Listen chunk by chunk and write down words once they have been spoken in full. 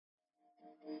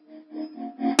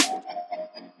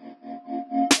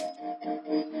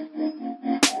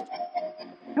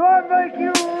make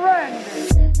you run.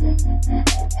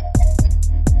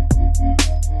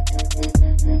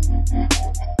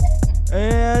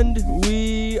 And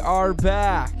we are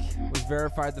back with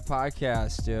Verified the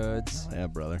Podcast, dudes. Yeah,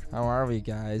 brother. How are we,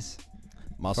 guys?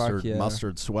 Mustard, yeah.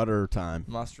 mustard sweater time.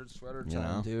 Mustard sweater time, You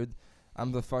know? dude.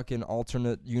 I'm the fucking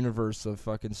alternate universe of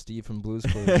fucking Steve from Blue's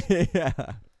Clues. Yeah.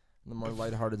 The more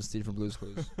lighthearted Steve from Blue's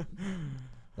Clues.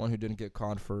 One who didn't get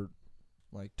caught for,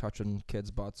 like, touching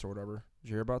kids' butts or whatever. Did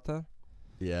you hear about that?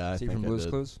 Yeah, I Steve think from I Blue's did.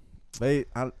 Clues?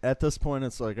 At this point,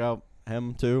 it's like, oh,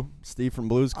 him too, Steve from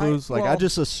Blue's Clues. I well-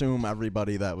 just assume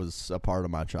everybody that was a part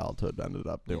of my childhood ended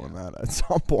up doing Yeah. that at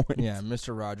some point. Yeah,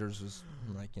 Mr. Rogers was,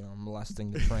 like,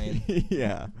 molesting the train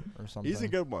Yeah. or something. He's a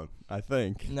good one, I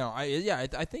think. No, I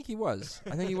think he was.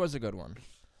 I think he was a good one.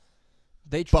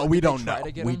 But we did they don't try know.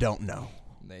 to get We him? don't know.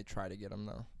 They tried to get him,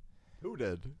 though. Who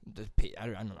did? I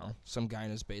don't know. Some guy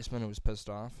in his basement who was pissed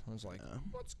off. I was like, Yeah.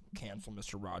 let's cancel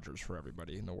Mr. Rogers for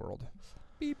everybody in the world.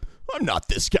 I'm not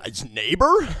this guy's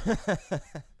neighbor. I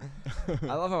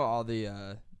love how all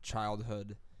the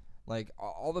childhood, like,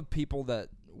 all the people that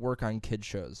work on kid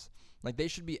shows, like, they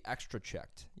should be extra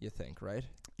checked, you think, right?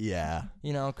 Yeah.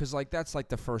 You know, because, like, that's, like,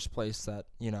 the first place that,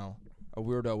 a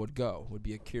weirdo would go, would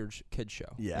be a kid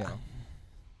show. Yeah. You know?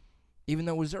 Even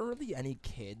though, was there really any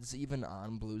kids even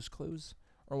on Blue's Clues?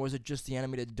 Or was it just the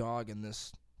animated dog and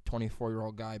this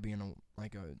 24-year-old guy being a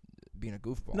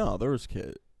goofball? No, there was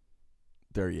kid.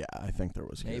 Yeah, I think there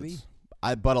was Maybe. kids.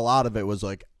 But a lot of it was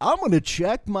like, I'm going to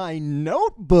check my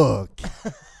notebook.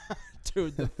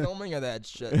 Dude, the filming of that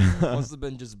shit must have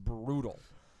been just brutal.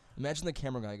 Imagine the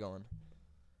camera guy going,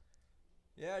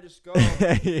 yeah, just go.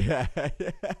 yeah, right.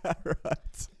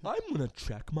 I'm going to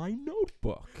check my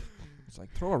notebook. It's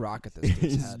like, throw a rock at this dude's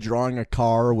He's head. drawing a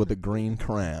car with a green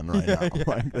crayon right now.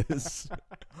 Like this.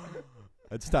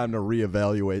 It's time to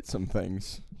reevaluate some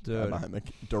things. Dude. Behind the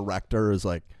director is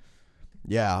like,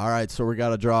 yeah, all right, so we got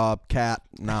to draw a cat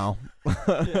now.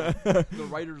 Yeah. The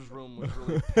writer's room was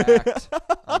really packed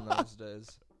on those days.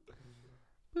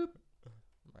 Boop.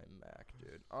 My Mac,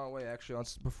 dude. Oh, wait, actually,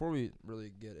 before we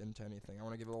really get into anything, I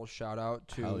want to give a little shout-out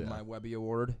to Hell yeah. my Webby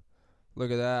Award.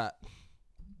 Look at that.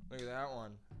 Look at that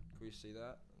one. Can we see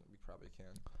that? We probably can.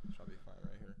 It's probably fine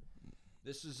right here.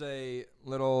 This is a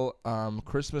little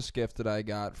Christmas gift that I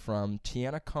got from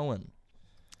Tiana Cohen.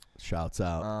 Shouts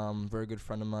out. Very good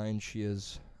friend of mine. She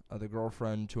is the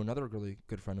girlfriend to another really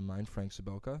good friend of mine, Frank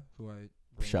Sabelka, who I bring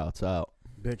up. Shouts out.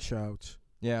 Big shouts.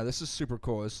 Yeah, this is super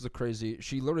cool. This is a crazy.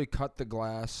 She literally cut the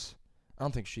glass. I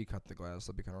don't think she cut the glass.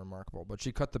 That'd be kind of remarkable. But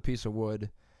she cut the piece of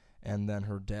wood, and then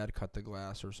her dad cut the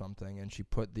glass or something, and she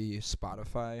put the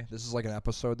Spotify. This is like an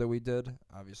episode that we did.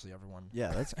 Obviously, everyone. Yeah,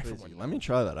 that's crazy. Everyone Let me knows.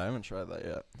 try that. I haven't tried that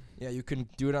yet. Yeah, you can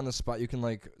do it on the spot. You can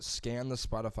like scan the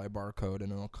Spotify barcode,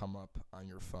 and it'll come up on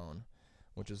your phone,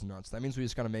 which is nuts. That means we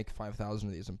just gotta make 5,000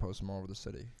 of these and post them all over the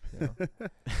city. You know?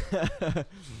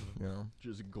 You know?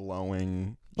 Just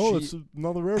glowing. Oh, It's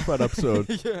another Verified episode.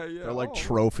 Yeah, yeah. They're like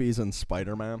trophies in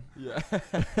Spider-Man. Yeah.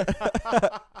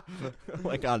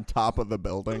 Like on top of the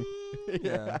building.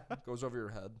 Yeah. Goes over your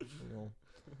head. You know.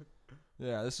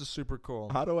 Yeah, this is super cool.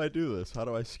 How do I do this? How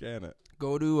do I scan it?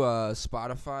 Go to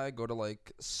Spotify, go to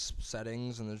like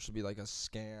settings, and there should be like a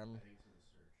scan.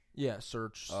 Yeah,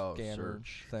 search scanner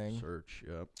thing. Search,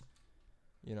 yep.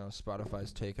 You know,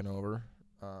 Spotify's taken over.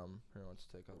 Here, let's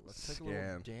take a little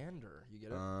Scan. dander. You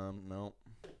get it? No.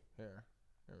 Here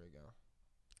we go.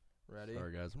 Ready?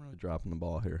 Sorry, guys. I'm really dropping the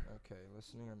ball here. Okay,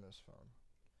 listening on this phone.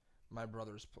 My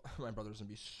brother's gonna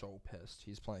be so pissed.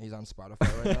 He's on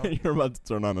Spotify right now. You're about to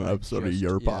turn on an episode of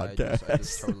your podcast. I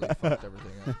just totally fucked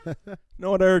everything up.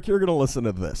 Know what, Eric? You're gonna listen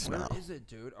to this Where now. is it,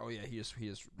 dude? Oh yeah, he is.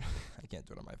 I can't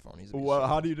do it on my phone. Well,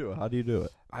 how do you do it? How do you do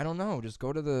it? I don't know. Just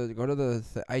go to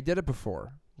the. I did it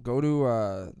before. Go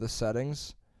to the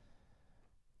settings.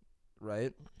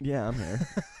 Right. Yeah, I'm here.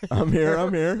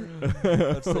 I'm here.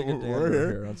 Let's take a dander We're here.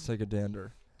 here. Let's take a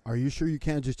dander. Are you sure you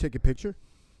can't just take a picture?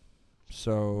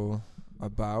 So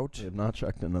about I have not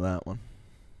checked into that one.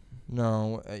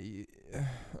 no. Where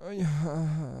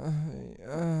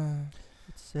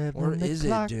is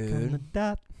it, dude?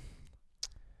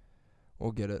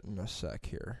 We'll get it in a sec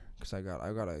here, cause I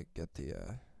gotta get the.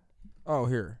 Oh,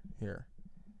 here.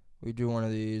 We do one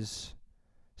of these.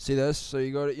 See this? So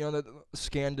you go to the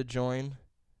scan to join.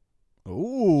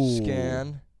 Ooh.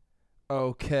 Scan.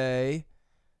 Okay.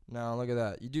 Now look at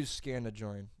that. You do scan to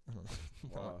join.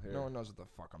 Wow, here. No one knows what the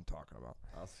fuck I'm talking about.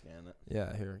 I'll scan it.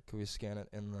 Yeah, here. Can we scan it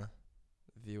in the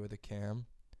view of the cam?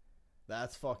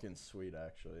 That's fucking sweet,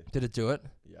 actually. Did it do it?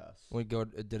 Yes.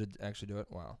 Did it actually do it?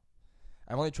 Wow.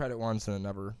 I've only tried it once and it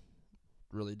never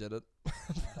really did it.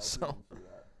 So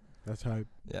That's hype.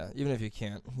 Yeah, even if you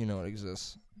can't, you know it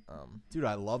exists. Dude,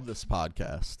 I love this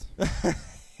podcast.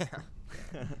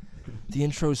 The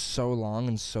intro's so long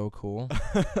and so cool.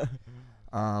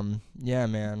 Yeah,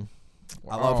 man.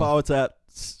 I love how it's at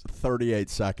 38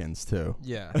 seconds, too.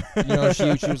 Yeah. You know, she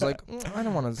was like, I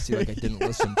don't want to see like I didn't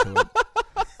listen to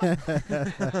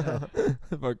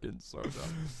it. Fucking so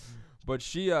dumb. But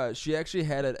she actually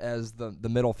had it as the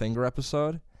middle finger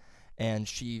episode, and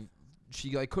she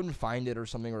like couldn't find it or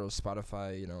something, or it was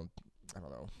Spotify, you know, I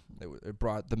don't know. It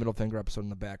brought the middle finger episode in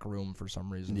the back room for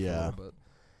some reason. Yeah. For a little bit.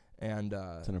 And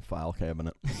It's in a file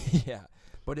cabinet. yeah,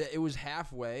 but it was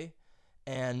halfway,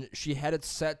 and she had it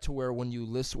set to where when you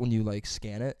like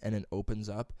scan it and it opens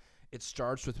up, it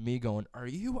starts with me going, "Are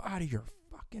you out of your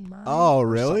fucking mind?" Oh, Or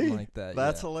really? something like that.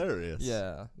 That's yeah. hilarious.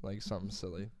 Yeah, like something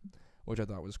silly, which I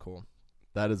thought was cool.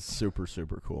 That is super,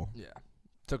 super cool. Yeah,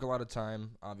 took a lot of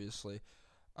time, obviously,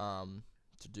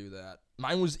 to do that.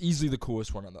 Mine was easily the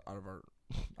coolest one out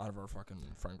of our fucking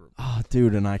friend group. Oh,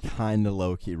 dude, and I kind of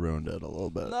low-key ruined it a little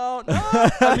bit. No,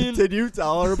 I mean, did you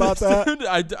tell her about that? Dude,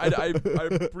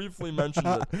 I briefly mentioned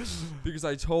it because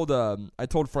I told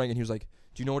Frank, and he was like,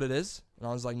 "Do you know what it is?" And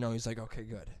I was like, "No." He's like, "Okay,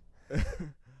 good."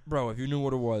 Bro, if you knew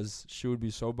what it was, she would be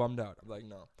so bummed out. I'm like,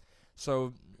 "No."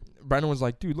 So Brendan was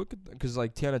like, "Dude, look at," because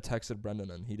like Tiana texted Brendan,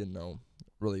 and he didn't know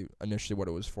really initially what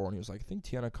it was for, and he was like, "I think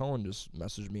Tiana Cohen just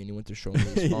messaged me," and he went to show me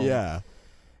his phone. Yeah.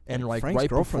 And like Frank's right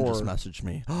girlfriend before, just messaged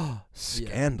me.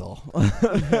 Scandal.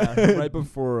 yeah, right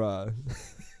before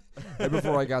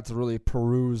I got to really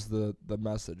peruse the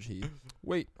message,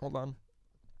 hold on.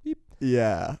 Beep.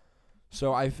 Yeah.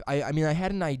 So I mean I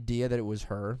had an idea that it was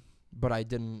her, but I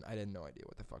didn't no idea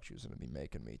what the fuck she was gonna be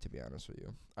making me, to be honest with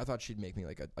you. I thought she'd make me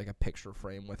like a picture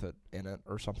frame with it in it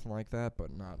or something like that,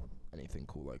 but not anything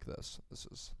cool like this. This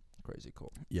is crazy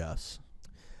cool. Yes.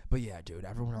 But yeah, dude,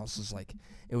 everyone else is like,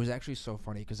 it was actually so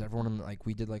funny because everyone like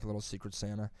we did like a little Secret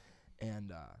Santa,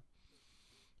 and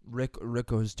Rick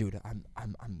goes, "Dude,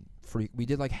 I'm freak." We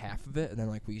did like half of it, and then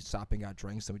like we stopped and got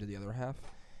drinks, then we did the other half.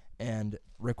 And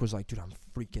Rick was like, "Dude, I'm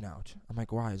freaking out." I'm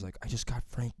like, "Why?" He's like, "I just got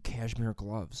Frank cashmere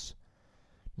gloves,"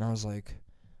 and I was like,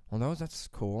 "Well, that's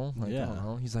cool." Like, Yeah. I don't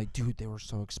know. He's like, "Dude, they were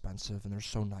so expensive and they're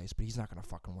so nice, but he's not gonna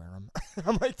fucking wear them."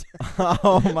 I'm like,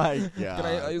 Oh my god. Can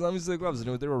I let me see the gloves?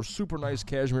 And they were super nice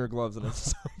cashmere gloves, and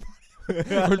it's so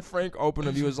funny. When Frank opened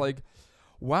them, he was like,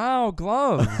 "Wow,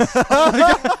 gloves!"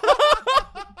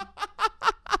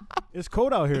 It's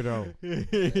cold out here, though.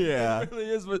 Yeah. It really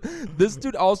is, but this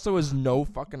dude also has no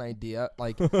fucking idea.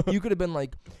 Like, you could have been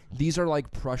like, "These are like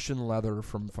Prussian leather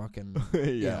from fucking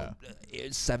Yeah.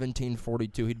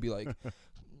 1742." He'd be like,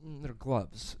 "They're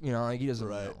gloves," you know. Like he doesn't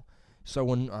Right. know. So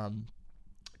when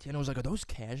Tiana was like, "Are those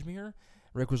cashmere?"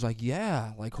 Rick was like,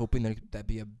 "Yeah," like hoping that that'd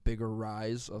be a bigger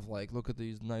rise of like, "Look at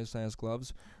these nice ass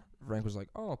gloves." Frank was like,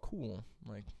 "Oh, cool.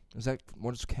 Like, is that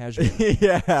what's cashmere?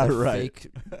 Yeah, Is that right.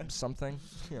 fake something?"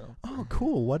 You know. Oh,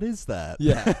 cool. What is that?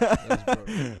 Yeah, it was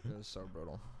brutal. It was so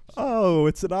brutal. Oh,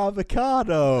 it's an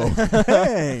avocado.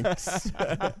 Thanks.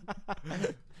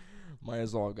 Might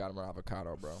as well have got him an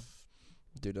avocado, bro.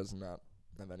 Dude does not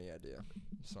have any idea.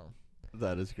 So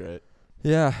That is great.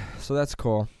 yeah, so that's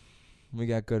cool. We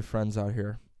got good friends out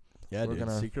here Yeah, We're dude.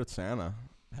 gonna- Secret Santa.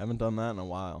 Haven't done that in a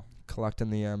while. collecting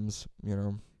the M's, you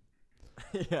know.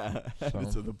 Yeah. So-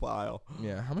 To the pile.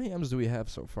 Yeah, how many M's do we have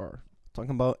so far?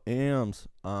 Talking about M's.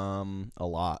 A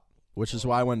lot. Which is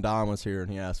why when Don was here and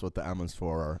he asked what the M was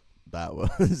for, that was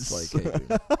It's like, hey,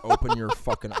 dude, open your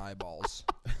fucking eyeballs,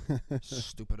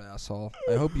 stupid asshole.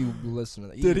 I hope you listen to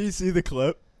that. Did he see the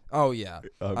clip? Oh yeah.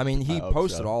 I mean, he hope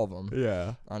posted so. all of them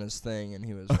Yeah. on his thing, and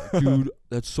he was like, "Dude,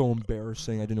 that's so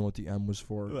embarrassing. I didn't know what the M was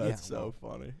for." That's yeah, so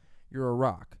well, funny. you're a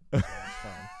rock. It's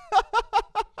fine.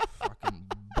 Fucking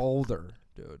boulder,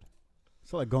 dude.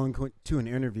 It's like going to an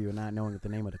interview and not knowing what the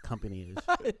name of the company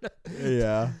is.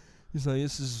 Yeah. He's like,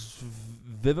 "This is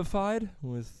Vivified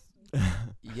with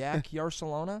Yak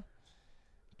Yarcelona."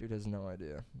 Dude has no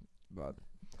idea, but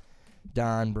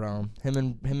Don, bro, him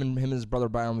and his brother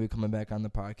Byron will be coming back on the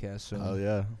podcast soon. Oh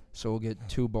yeah. So we'll get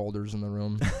two boulders in the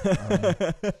room.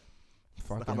 It's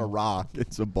not Fucking, a rock.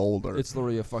 It's a boulder. it's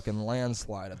literally a fucking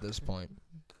landslide at this point.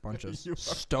 Bunch of You are-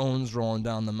 stones rolling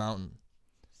down the mountain.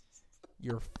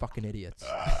 You're fucking idiots.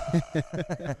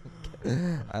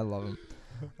 I love him.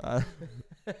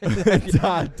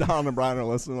 Don and Brian are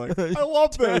listening like, I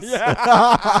love this.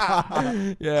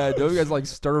 Yeah, yeah, dude, you guys like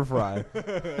stir fry.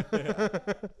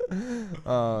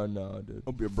 Oh no, dude.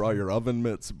 Hope you brought your oven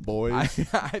mitts, boys.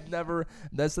 I've never.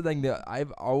 That's the thing that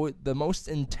I've always. The most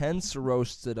intense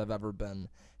roasted I've ever been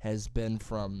has been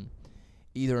from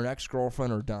either an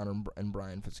ex-girlfriend or Don and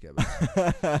Brian Fitzgibbon.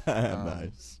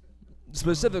 Nice.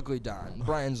 Specifically Don.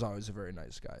 Brian's always a very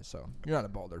nice guy, so you're not a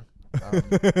boulder.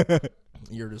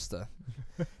 You're just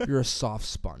you're a soft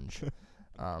sponge.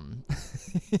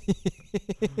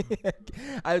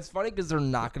 It's funny because they're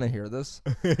not gonna hear this,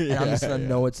 and I'm just gonna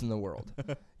know it's in the world,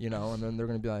 and then they're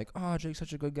gonna be like, "Oh, Jake's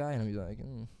such a good guy," and I'll be like,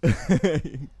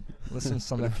 "Listen to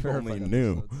some of If only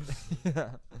knew."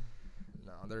 Yeah.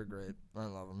 No, they're great. I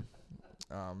love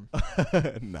them.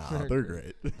 Nah, they're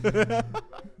great.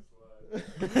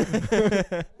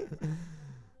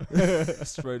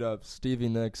 Straight up, Stevie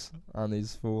Nicks on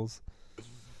these fools.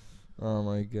 Oh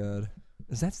my God.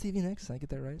 Is that Stevie Nicks? Did I get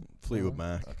that right? Fleetwood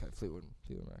Mac. Okay, Fleetwood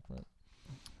Mac, right.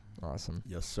 Awesome.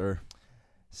 Yes, sir.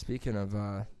 Speaking of,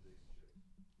 and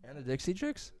the Dixie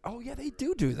Chicks? Oh, yeah, they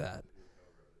do that.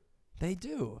 They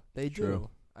do. True.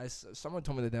 Someone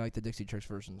told me that they like the Dixie Chicks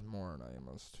versions more, and I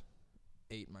almost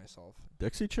ate myself.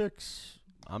 Dixie Chicks,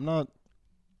 I'm not,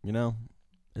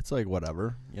 it's like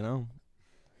whatever,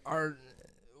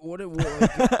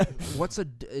 What's a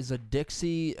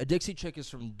Dixie Chick is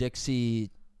from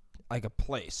Dixie, like a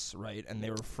place, right? And they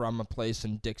were from a place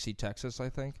in Dixie, Texas, I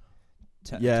think.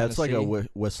 Yeah, it's like a Tennessee?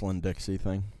 whistling Dixie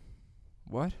thing.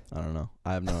 What? I don't know.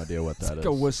 I have no idea what that It's is. like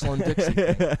a whistling Dixie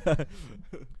thing.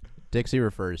 Dixie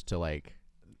refers to like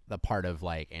the part of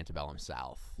like antebellum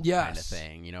South kind of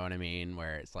thing. You know what I mean?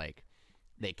 Where it's like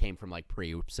they came from like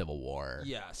pre-Civil War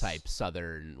type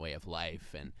Southern way of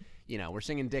life, and we're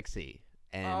singing Dixie.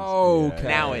 And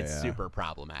now it's super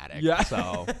problematic. Yeah.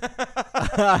 So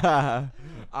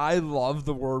I love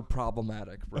the word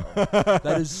problematic, bro.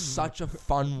 That is such a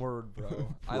fun word,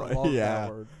 bro. I love that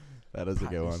word. That is a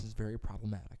good one. This is very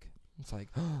problematic. It's like,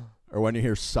 or when you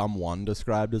hear someone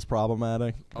described as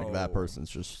problematic, like that person's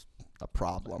just a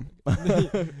problem.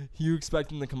 You expect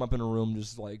them to come up in a room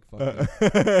just like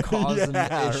fucking causing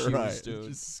issues, dude.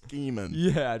 Just scheming.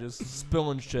 Yeah, just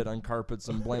spilling shit on carpets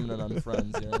and blaming it on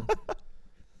friends,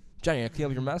 Johnny, clean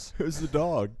up your mess? Who's the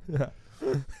dog? Yeah.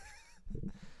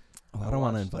 I don't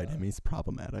want to invite him. He's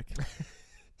problematic.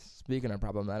 Speaking of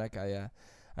problematic, I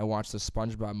watched the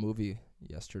SpongeBob movie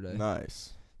yesterday.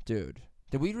 Nice. Dude,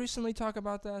 did we recently talk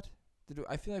about that?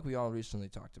 I feel like we all recently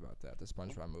talked about that, the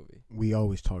SpongeBob movie. We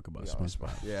always talk about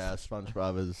SpongeBob. Yeah,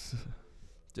 SpongeBob is...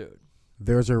 Dude.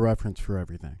 There's a reference for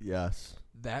everything. Yes.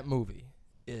 That movie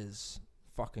is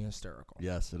fucking hysterical.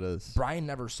 Yes, it is. Brian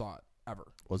never saw it, ever.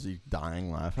 Was he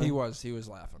dying laughing? He was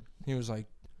laughing. He was like...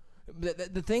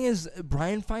 The thing is,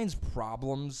 Brian finds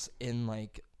problems in,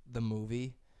 like, the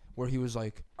movie where he was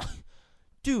like,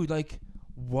 dude, like...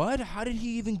 What? How did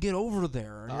he even get over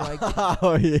there? And you're like,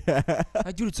 oh, yeah.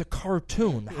 Like, dude, it's a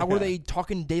cartoon. How are they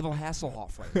talking David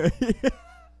Hasselhoff right now?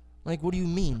 Like, what do you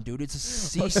mean, dude? It's a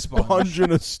sea sponge. A sponge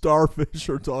and a starfish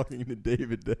are talking to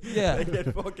David. Yeah. They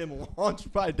get fucking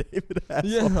launched by David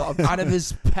Hasselhoff. Yeah, out of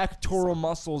his pectoral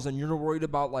muscles, and you're worried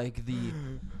about, like,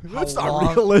 That's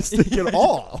not realistic at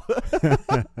all.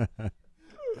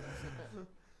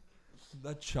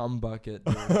 The chum bucket,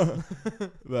 dude.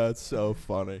 That's so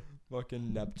funny.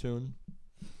 Fucking Neptune.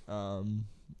 Oh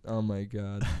my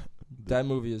God. That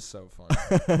movie is so funny.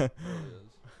 It really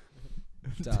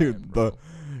is. Dying, Dude, bro.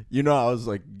 I was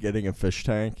like getting a fish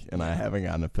tank, and I haven't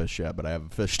gotten a fish yet, but I have a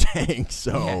fish tank,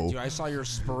 so Yeah, dude, I saw your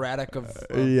sporadic of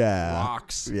yeah,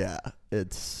 rocks. Yeah,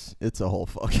 it's a whole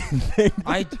fucking thing.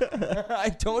 I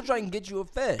told you I can get you a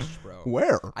fish, bro.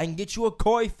 Where? I can get you a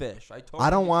koi fish. I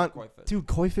don't want, koi fish. dude.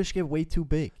 Koi fish get way too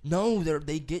big. No,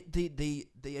 they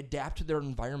adapt to their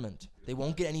environment. They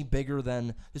won't get any bigger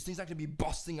than this thing's not gonna be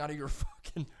busting out of your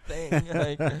fucking thing.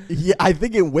 Like, Yeah, I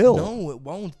think it will. no, it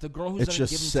won't. The girl who's It gonna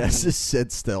just give says them to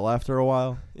sit still after a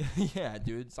while. to me, yeah,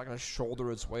 dude, it's not gonna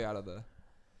shoulder its way out of the.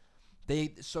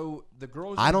 So the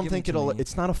girl. I don't think it'll.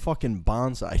 It's not a fucking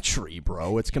bonsai tree,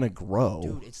 bro. It's gonna grow.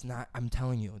 Dude, it's not. I'm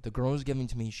telling you, the girl who's giving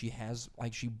to me. She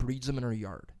breeds them in her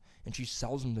yard, and she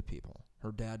sells them to people.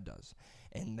 Her dad does,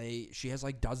 and she has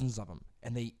like dozens of them,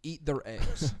 and they eat their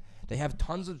eggs. They have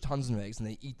tons of eggs, and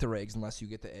they eat their eggs unless you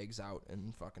get the eggs out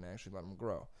and fucking actually let them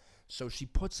grow. So she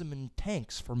puts them in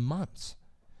tanks for months,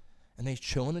 and they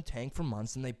chill in the tank for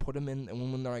months, and they put them in.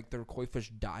 And when they're like their koi fish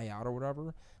die out or whatever,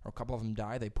 or a couple of them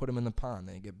die, they put them in the pond.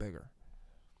 They get bigger.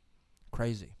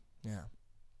 Crazy, yeah.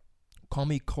 Call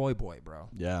me Koi Boy, bro.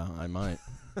 Yeah, I might.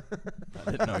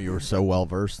 I didn't know you were so well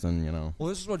versed in, Well,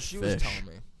 this is what she was telling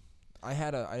me. I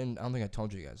don't think I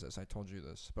told you guys this. I told you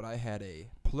this, but I had a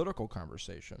political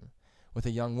conversation with a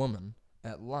young woman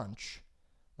at lunch,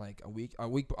 like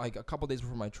a couple days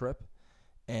before my trip,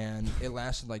 and it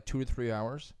lasted like 2 to 3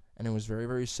 hours, and it was very,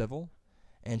 very civil,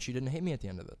 and she didn't hate me at the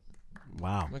end of it.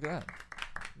 Wow. Look at that.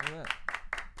 Look at that.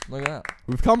 Look at that.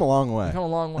 We've come a long way. We've come a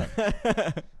long way.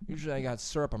 Usually I got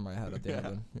syrup on my head at the end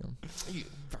of it. You know. You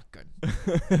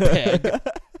fucking pig.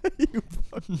 You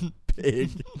fucking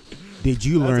pig. Did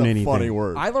you learn anything? Funny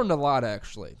word. I learned a lot,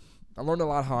 actually. I learned a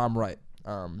lot how I'm right.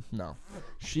 No.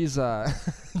 She's, no.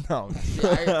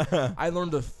 I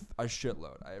learned a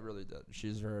shitload. I really did.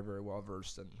 She's very, very well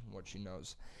versed in what she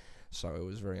knows. So it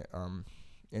was very,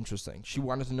 interesting. She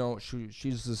wanted to know,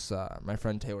 she's this, my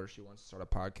friend Taylor, she wants to start a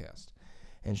podcast.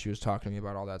 And she was talking to me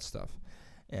about all that stuff.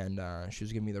 And, she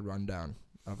was giving me the rundown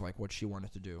of, like, what she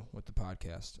wanted to do with the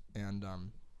podcast. And,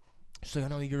 she's like, I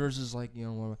know yours is like, you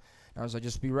know, I was like,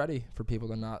 just be ready for people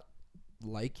to not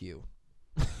like you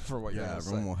for what you're everyone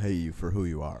saying. will hate you for who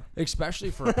you are.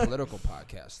 Especially for a political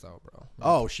podcast, though, bro. Like,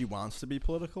 Oh, she wants to be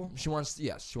political? she wants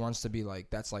to be like,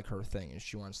 that's like her thing, is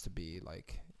she wants to be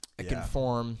like, it Yeah. can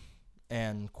inform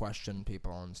and question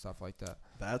people and stuff like that.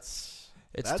 That's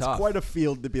tough. quite a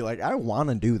field to be like, I want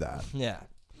to do that. Yeah,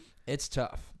 it's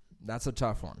tough. That's a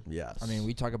tough one. Yes. I mean,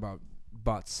 we talk about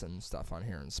butts and stuff on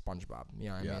here in SpongeBob. You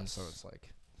know what I mean? Yes. So it's like,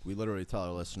 we literally tell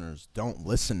our listeners, don't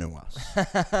listen to us.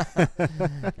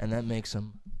 and that makes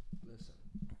them listen.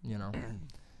 You know,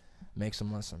 makes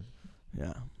them listen.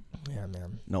 Yeah. Yeah,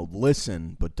 man. No,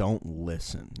 listen, but don't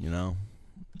listen, you know?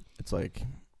 It's like,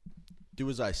 do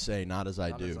as I say, not as I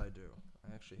Not do. as I do.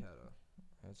 I actually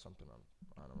had something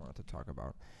I wanted to talk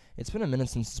about. It's been a minute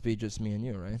since it's been just me and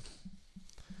you, right?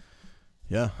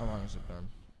 Yeah. How long has it been?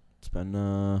 It's been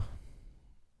a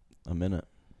minute.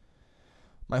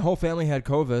 My whole family had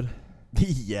COVID.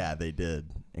 Yeah, they did,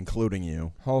 including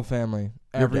you. Whole family.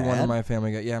 Your Everyone dad? in my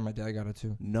family got. Yeah, my dad got it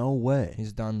too. No way.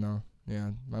 He's done though. Yeah,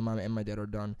 my mom and my dad are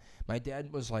done. My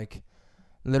dad was like,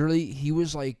 literally, he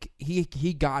was like, he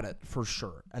got it for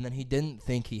sure, and then he didn't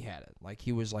think he had it. Like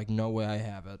he was like, no way I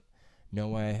have it, no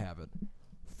way I have it.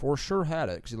 For sure had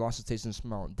it because he lost his taste and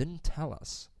smell. Didn't tell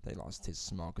us that he lost his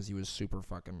taste and smell because he was super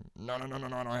fucking no, I don't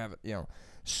have it. You know,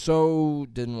 so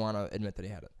didn't want to admit that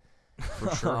he had it.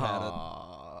 For sure had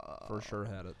it. For sure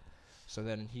had it. So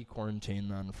then he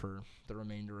quarantined then for the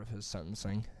remainder of his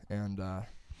sentencing and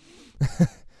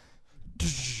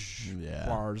Yeah.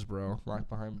 bars, bro, locked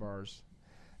behind bars.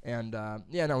 And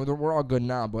yeah, no, we're all good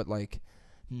now, but like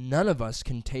none of us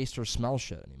can taste or smell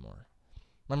shit anymore.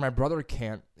 Like my brother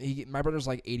can't. My brother's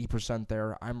like 80%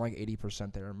 there. I'm like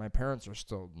 80% there. My parents are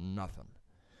still nothing.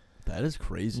 That is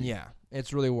crazy. Yeah,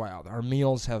 it's really wild. Our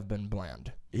meals have been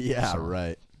bland. Yeah, So-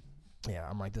 right. Yeah,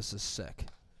 I'm like, this is sick.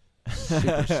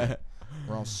 Super sick.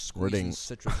 We're all squeezing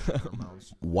citrus in our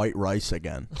mouths. White rice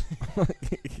again.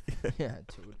 Yeah,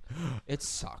 dude. It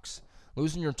sucks.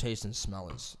 Losing your taste and smell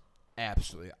is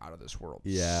absolutely out of this world.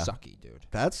 Yeah. Sucky, dude.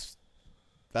 That's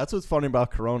what's funny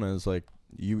about Corona is like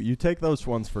you take those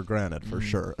ones for granted for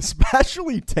sure,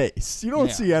 especially taste. You don't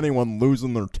Yeah. see anyone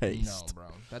losing their taste. No, bro.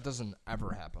 That doesn't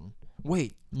ever happen.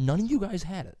 Wait, none of you guys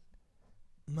had it?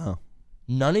 No.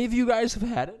 None of you guys have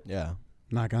had it? Yeah.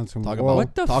 Knock on some. Talk whoa. about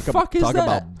What the talk fuck is talk that?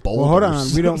 about boulders. Well, hold on.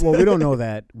 We don't. Well, we don't know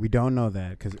that. We don't know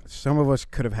that because some of us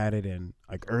could have had it in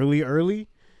like early.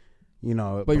 You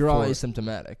know. But you're all before-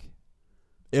 asymptomatic.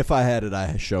 If I had it,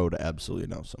 I showed absolutely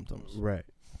no symptoms. Right.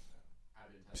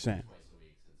 Same.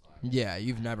 Yeah,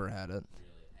 you've never had it.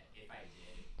 If I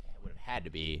did, it would have had to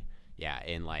be,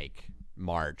 in like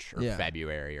March or Yeah.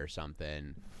 February or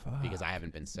something, because Fuck. I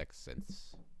haven't been sick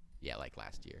since, like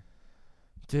last year.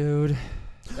 Dude,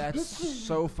 that's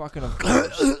so fucking of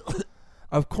course.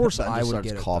 Of course Ben I just would starts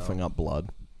get it, coughing though. up blood.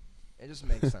 It just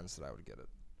makes sense that I would get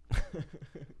it.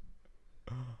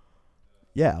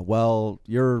 Yeah, well,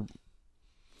 you're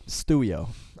Stuyo.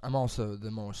 I'm also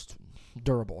the most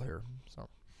durable here, so.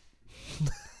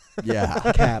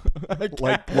 Yeah. Cap. like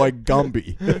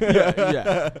Gumby.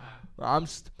 yeah.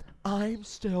 I'm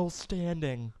still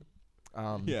standing.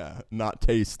 Yeah, not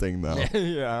tasting though.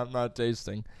 Yeah, I'm not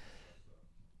tasting.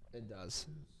 It does.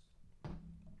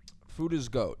 Food is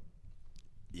goat.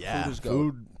 Yeah, Food is goat.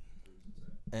 food.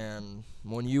 And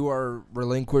when you are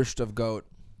relinquished of goat,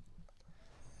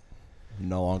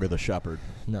 No longer the shepherd.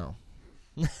 no.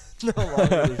 No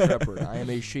longer the shepherd. I am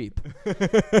a sheep.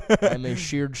 I am a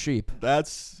sheared sheep.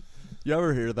 You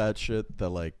ever hear that shit that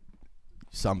like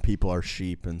some people are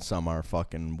sheep and some are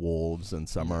fucking wolves and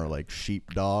some are like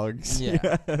sheep dogs?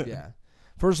 Yeah. Yeah.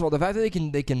 First of all, the fact that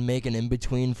they can make an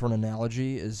in-between for an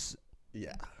analogy is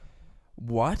Yeah.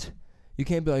 what? You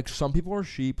can't be like, some people are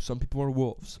sheep, some people are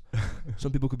wolves.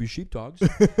 Some people could be sheepdogs.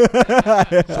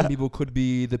 Some people could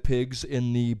be the pigs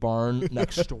in the barn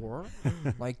next door.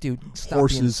 Like, dude, stop being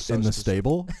Horses so in the specific.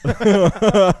 stable.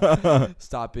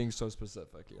 Stop being so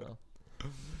specific, you know.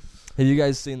 Have you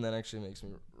guys seen that? Actually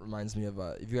reminds me of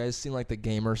have you guys seen like the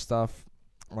gamer stuff,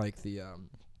 like the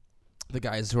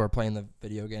guys who are playing the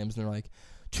video games and they're like,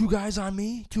 2 guys on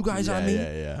me, 2 guys on me.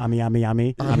 Yeah. Ami.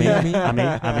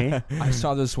 I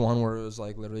saw this one where it was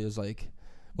like literally, it was like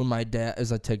when my dad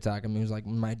is a TikTok, and he was like,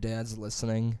 when my dad's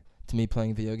listening to me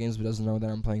playing video games but doesn't know that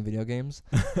I'm playing video games,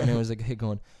 and it was like, hey,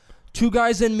 going, 2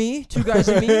 guys in me, 2 guys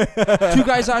in me, 2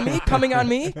 guys on me, coming on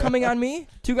me,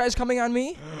 2 guys coming on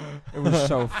me. It was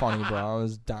so funny, bro. I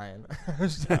was dying.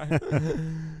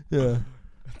 Yeah.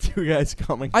 2 guys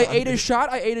coming. I ate his shot.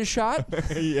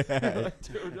 Yeah.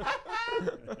 Dude.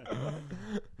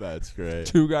 That's great.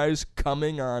 2 guys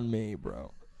coming on me,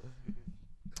 bro.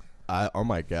 Oh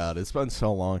my God, it's been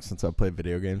so long since I played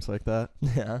video games like that.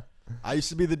 Yeah. I used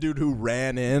to be the dude who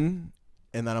ran in,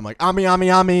 and then I'm like, Ami. I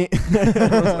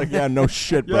was like, yeah, no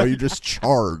shit, bro. You just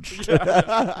charged.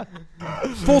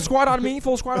 Full squad on me.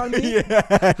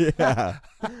 Yeah.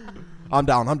 I'm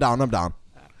down.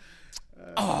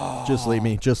 Oh. Just leave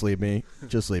me.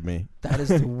 That is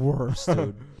the worst,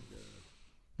 dude.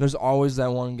 There's always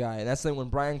that one guy. And that's like when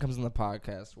Brian comes on the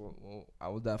podcast, I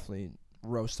will definitely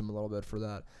roast him a little bit for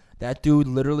that. That dude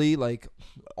literally, like,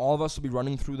 all of us will be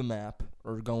running through the map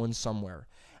or going somewhere.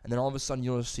 And then all of a sudden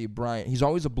you'll see Brian. He's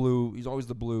always the blue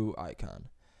icon.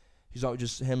 He's always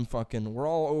just him fucking, we're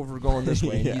all over going this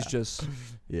way. And he's just,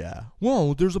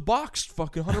 whoa, there's a box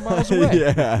fucking 100 miles away.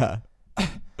 Yeah. You're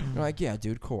like, yeah,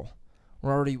 dude, cool.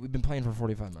 We've been playing for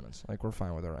 45 minutes. Like, we're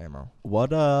fine with our ammo.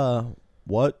 What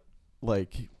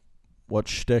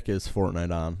shtick is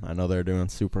Fortnite on? I know they're doing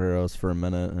superheroes for a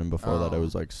minute, and before that it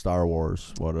was like Star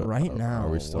Wars. Right now, are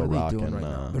we still rocking? Doing right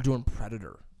now? They're doing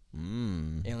Predator.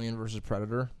 Alien versus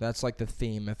Predator. That's like the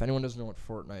theme. If anyone doesn't know what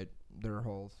Fortnite, their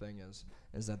whole thing is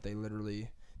that they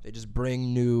just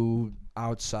bring new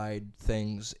outside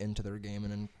things into their game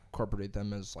and incorporate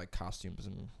them as like costumes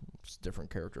and different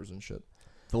characters and shit.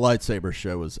 The lightsaber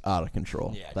show was out of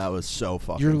control. Yeah, that was so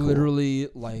fucking You're cool. Literally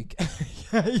like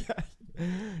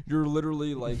you're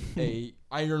literally like a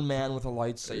Iron Man with a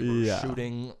lightsaber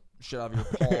shooting shit out of your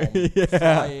palm,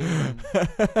 flying,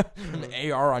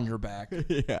 an AR on your back.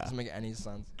 Doesn't make any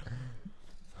sense.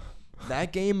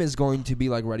 That game is going to be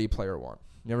like Ready Player One.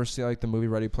 You ever see like the movie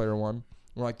Ready Player One?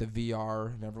 Where like the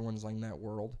VR and everyone's like in that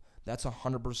world. That's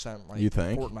 100% like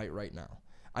Fortnite right now.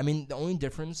 I mean, the only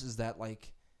difference is that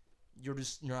like you're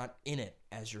not in it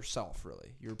as yourself,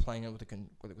 really. You're playing it with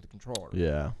a controller.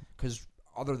 Yeah. Because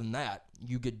other than that,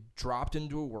 you get dropped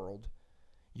into a world.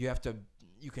 You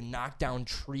can knock down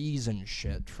trees and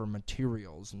shit for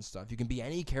materials and stuff. You can be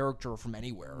any character from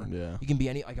anywhere. Yeah. You can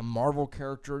be like a Marvel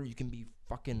character. You can be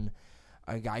fucking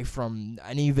a guy from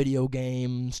any video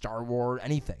game, Star Wars,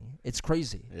 anything. It's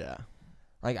crazy. Yeah.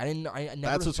 Like I never.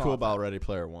 That's what's cool about Ready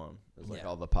Player One. Is like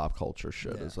all the pop culture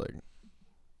shit is like.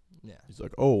 Yeah. He's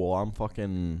like, oh well, I'm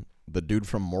fucking the dude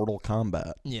from Mortal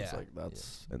Kombat. Yeah. It's like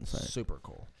that's insane. Super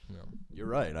cool. Yeah. You're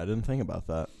right. I didn't think about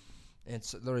that.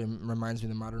 It literally reminds me of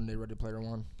the modern day Ready Player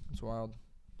One. It's wild.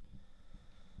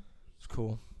 It's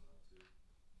cool.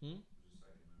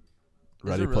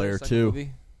 Ready Player 2.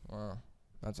 Movie? Wow,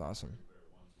 that's awesome.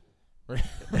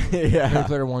 Yeah. Ready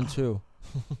Player 1 too.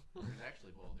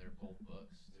 Actually, they're both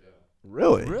books. Too.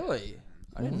 Really? Really?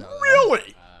 I didn't know that.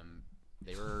 Really?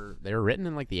 They were written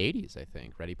in like the 80s, I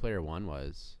think. Ready Player One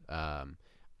was.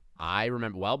 I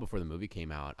remember well before the movie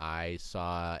came out. I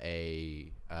saw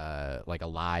a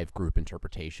live group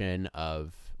interpretation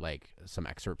of like some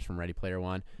excerpts from Ready Player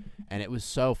One, and it was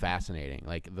so fascinating.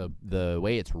 Like the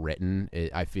way it's written,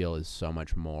 I feel is so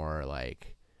much more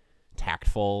like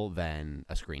tactful than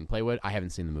a screenplay would. I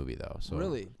haven't seen the movie though. So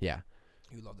really, yeah.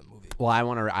 You love the movie. Well,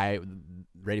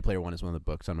 Ready Player One is one of the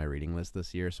books on my reading list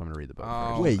this year, so I'm gonna read the book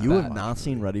first. Wait, you have not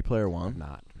seen Ready Player One?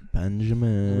 Not.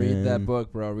 Benjamin. Read that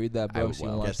book, bro. Read that book.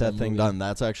 Get that thing done.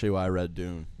 That's actually why I read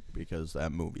Dune, because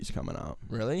that movie's coming out.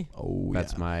 Really? Oh,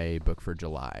 That's my book for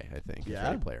July, I think. Yeah?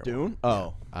 Ready Player Dune? One.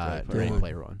 Oh. Ready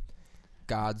Player One.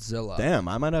 Godzilla. Damn,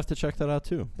 I might have to check that out,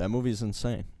 too. That movie's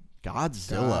insane.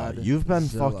 Godzilla. You've been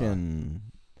fucking...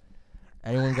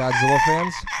 Anyone Godzilla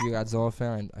fans? You a Godzilla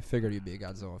fan? I figured you'd be a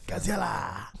Godzilla fan.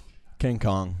 Godzilla. King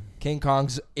Kong. King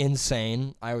Kong's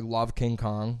insane. I would love King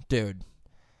Kong. Dude.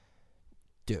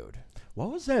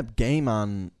 What was that game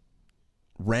on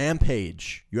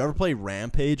Rampage? You ever play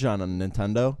Rampage on a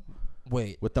Nintendo?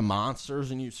 Wait. With the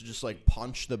monsters, and you used to just like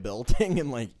punch the building and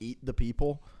like eat the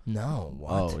people? No.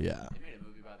 What? Oh, yeah. They made a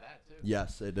movie about that, too.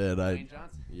 Yes, they did. Dwayne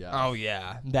Johnson? Yeah. Oh,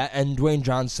 yeah. And Dwayne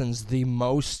Johnson's the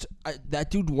most...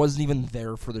 that dude wasn't even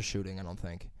there for the shooting, I don't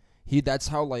think. That's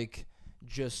how, like,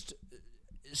 just...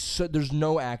 So there's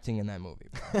no acting in that movie.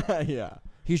 Yeah.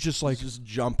 He's just like... just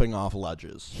jumping off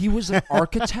ledges. He was an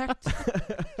architect?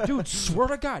 Dude, swear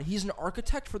to God, he's an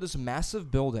architect for this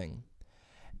massive building.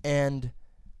 And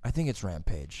I think it's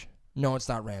Rampage. No, it's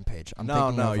not Rampage.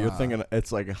 You're thinking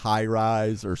it's like High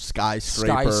Rise or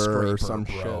Skyscraper or some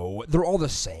bro. shit. They're all the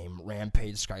same.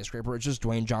 Rampage, Skyscraper. It's just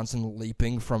Dwayne Johnson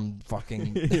leaping from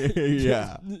fucking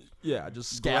yeah,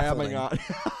 just grabbing on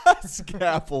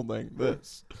scaffolding.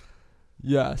 This.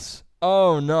 Yes.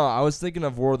 Oh no, I was thinking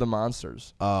of War of the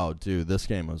Monsters. Oh, dude, this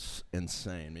game was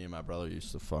insane. Me and my brother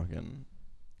used to fucking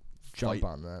jump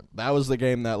on that. That was the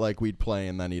game that like we'd play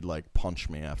and then he'd like punch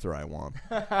me after I won.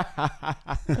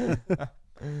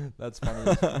 That's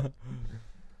funny.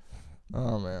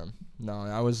 Oh man, no,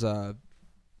 I was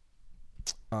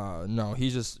no,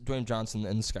 he's just Dwayne Johnson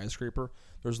in Skyscraper.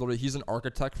 He's an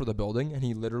architect for the building,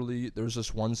 and there's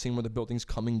this one scene where the building's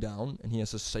coming down, and he has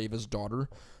to save his daughter.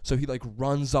 So he like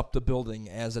runs up the building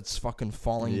as it's fucking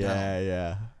falling down.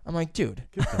 Yeah. I'm like, dude,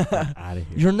 get the fuck out of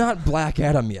here. You're not Black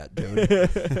Adam yet, dude.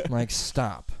 I'm like,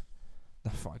 stop.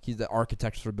 The fuck? He's the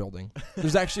architect for the building.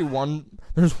 There's actually one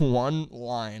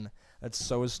line that's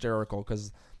so hysterical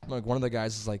because like one of the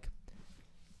guys is like,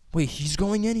 wait, he's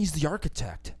going in? He's the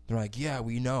architect. They're like, yeah,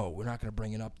 we know. We're not going to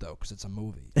bring it up, though, because it's a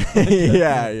movie.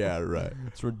 yeah, right.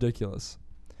 It's ridiculous.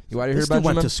 You out of here, This dude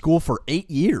Benjamin? went to school for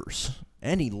 8 years,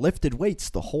 and he lifted weights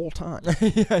the whole time.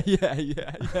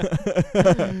 yeah.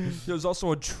 He was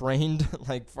also a trained,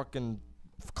 like, fucking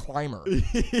climber.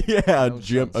 Yeah,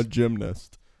 a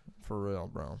gymnast. For real,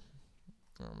 bro.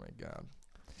 Oh, my God.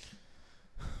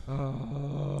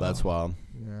 That's wild.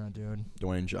 Yeah, dude.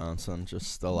 Dwayne Johnson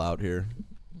just still out here.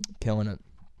 Killing it.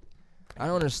 I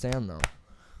don't understand, though.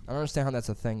 I don't understand how that's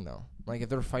a thing, though. Like, if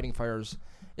they're fighting fires,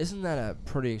 isn't that a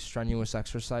pretty strenuous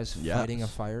exercise, fighting a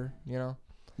fire, you know?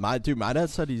 My dad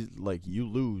said you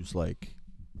lose, like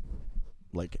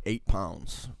 8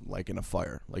 pounds, like, in a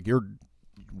fire. Like, you're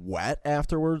wet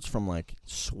afterwards from, like,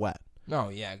 sweat. No,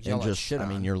 yeah. And just,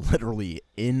 you're literally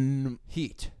in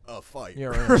heat. A fight.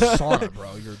 You're in a sauna,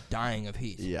 bro. You're dying of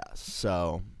heat. Yeah,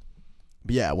 so,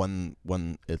 but yeah, when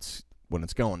it's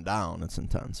going down, it's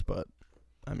intense. But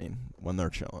I mean, when they're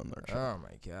chilling, they're chilling. Oh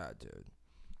my God, dude,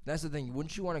 that's the thing.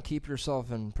 Wouldn't you want to keep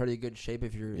yourself in pretty good shape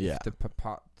if you're the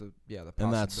possibility?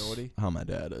 And that's how my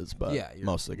dad is. But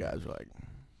most of the guys are like,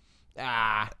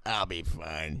 I'll be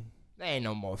fine. There ain't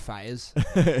no more fires.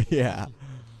 Yeah.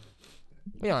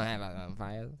 We don't have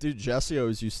fires. Dude, Jesse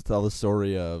always used to tell the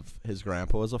story of his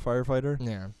grandpa was a firefighter.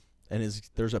 Yeah. And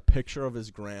there's a picture of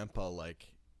his grandpa, like,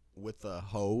 with a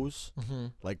hose,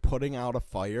 like, putting out a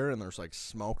fire, and there's, like,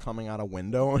 smoke coming out a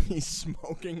window, and he's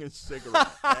smoking a cigarette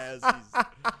as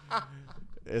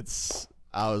he's...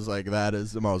 I was like, that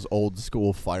is the most old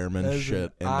school fireman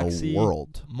shit in the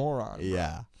world. Moron.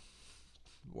 Yeah.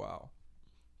 Wow.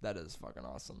 That is fucking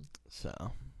awesome.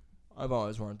 So. I've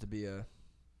always wanted to be a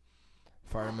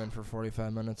fireman for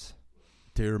 45 minutes.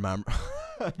 Do you remember?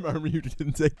 I remember you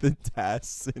didn't take the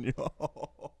tests and you.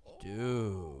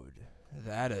 Dude,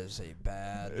 that is a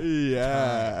bad.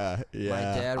 Yeah, time. yeah. My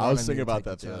dad I was thinking about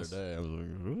that the other day. I was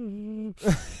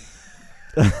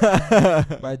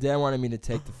like, my dad wanted me to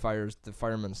take the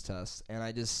fireman's test, and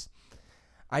I just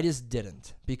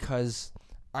didn't because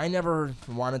I never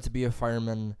wanted to be a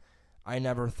fireman. I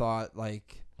never thought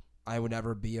like I would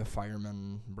ever be a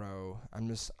fireman, bro.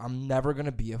 I'm never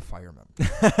gonna be a fireman.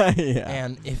 Yeah.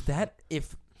 And if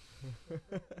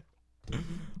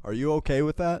are you okay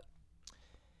with that?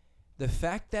 The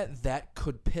fact that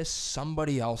could piss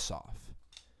somebody else off.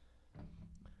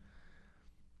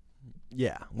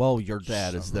 Yeah. Well, your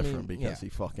dad is different because he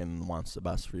fucking wants the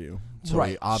best for you. So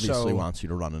right. He obviously wants you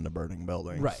to run into burning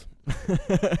buildings. Right.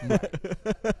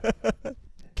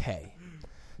 Okay.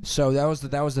 So that was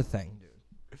the thing, dude.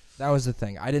 That was the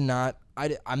thing. I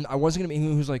wasn't gonna be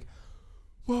who's like,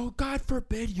 well, God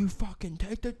forbid you fucking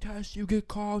take the test, you get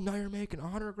called, now you're making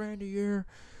 $100,000 a year,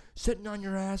 sitting on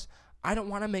your ass. I don't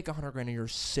want to make $100,000 a year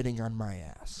sitting on my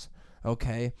ass.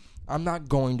 Okay, I'm not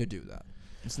going to do that.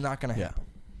 It's not gonna happen.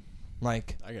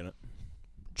 Like, I get it.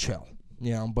 Chill,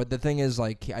 you know. But the thing is,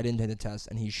 like, I didn't take the test,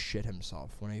 and he shit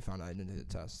himself when he found out I didn't take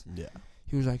the test. Yeah.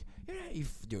 He was like, yeah, he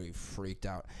freaked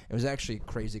out. It was actually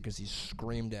crazy because he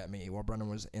screamed at me while Brendan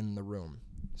was in the room.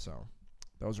 So,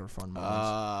 those were fun moments.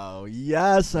 Oh,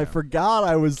 yes. Yeah. I forgot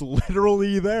I was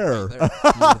literally there. You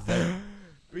were there.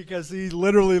 Because he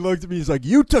literally looked at me. He's like,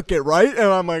 you took it, right? And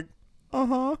I'm like,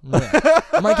 uh-huh. Yeah.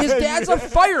 I'm like, his dad's a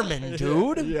fireman,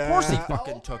 dude. Yeah. Of course he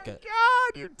fucking took it.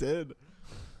 God, you did.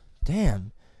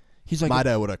 Damn. He's like, my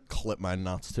dad would have clipped my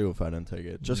nuts, too, if I didn't take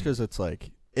it. Just because it's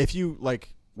like, if you,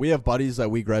 like... We have buddies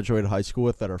that we graduated high school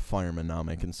with that are firemen now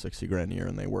making $60,000 a year,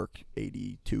 and they work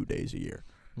 82 days a year.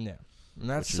 Yeah. And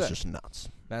that's which is just nuts.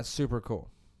 That's super cool.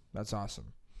 That's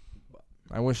awesome.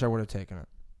 I wish I would have taken it.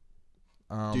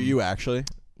 Do you actually?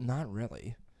 Not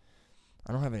really.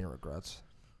 I don't have any regrets.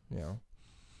 You know,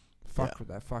 fuck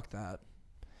that. Fuck that.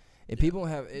 If people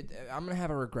have it, I'm gonna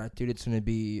have a regret, dude. It's gonna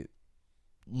be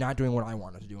not doing what I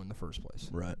wanted to do in the first place.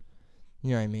 Right. You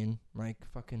know what I mean? Like,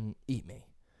 fucking eat me.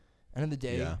 End of the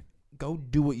day, go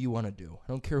do what you want to do. I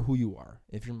don't care who you are.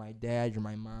 If you're my dad, you're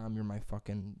my mom, you're my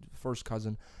fucking first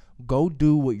cousin, go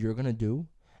do what you're gonna do,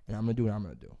 and I'm gonna do what I'm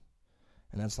gonna do.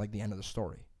 And that's like the end of the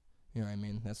story. You know what I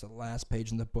mean? That's the last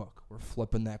page in the book. We're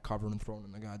flipping that cover and throwing it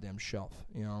in the goddamn shelf.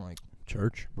 You know, like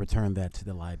church. Return that to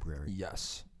the library.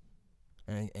 Yes.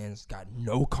 And it's got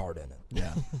no card in it.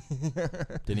 Yeah.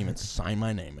 Didn't even sign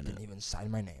my name in it. Didn't even sign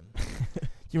my name. Do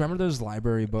you remember those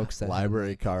library books? That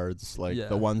library cards, like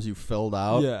the ones you filled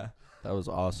out? Yeah. That was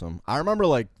awesome. I remember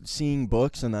like seeing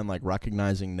books and then like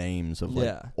recognizing names of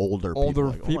like older people.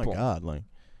 Like, oh my God. Like,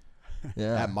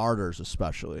 at Martyrs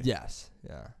especially. Yes.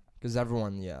 Yeah. Because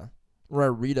everyone,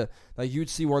 Or Rita, like you'd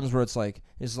see ones where it's like,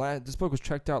 this book was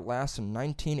checked out last in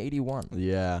 1981.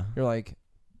 Yeah. You're like,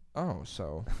 oh,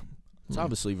 so... It's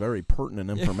obviously very pertinent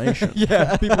information.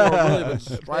 People are really been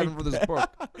striving for this book.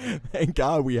 Thank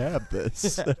God we have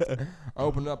this. I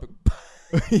opened up.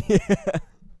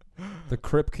 The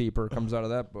Crypt Keeper comes out of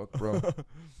that book, bro.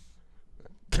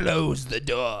 Close the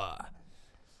door.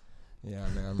 Yeah,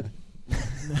 man.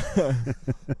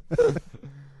 The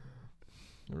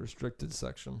restricted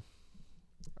section.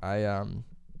 I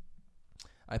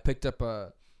picked up I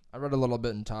read a little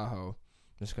bit in Tahoe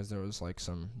just because there was like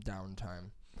some downtime.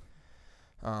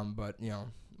 But you know,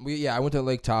 I went to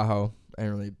Lake Tahoe. I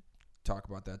didn't really talk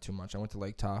about that too much. I went to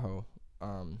Lake Tahoe,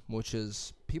 which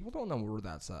is, people don't know where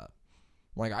that's at.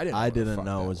 Like I didn't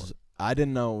know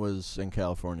it was in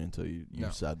California until you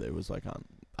said that it was like on.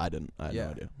 I had no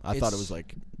idea. I thought it was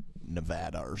like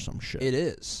Nevada or some shit. It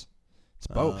is. It's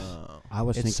both.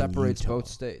 It separates Utah. both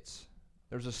states.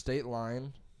 There's a state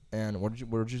line, and what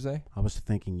did you say? I was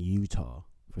thinking Utah.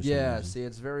 For some reason. See,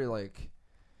 it's very like.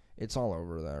 It's all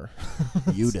over there.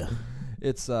 Utah.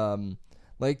 It's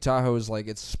Lake Tahoe is like,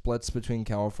 it splits between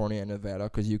California and Nevada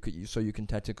because you can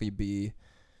technically be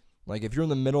like, if you're in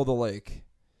the middle of the lake,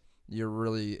 you're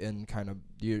really in kind of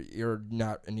you're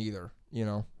not in either, you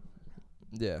know.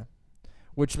 Yeah.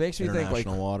 Which makes me think like,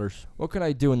 waters. What can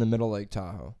I do in the middle of Lake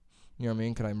Tahoe? You know what I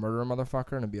mean? Can I murder a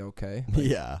motherfucker and it'd be okay? Like,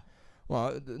 yeah.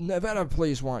 Well, the Nevada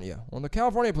police want you. Well, the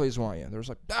California police want you. There's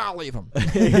like, leave them.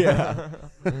 Yeah.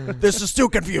 This is too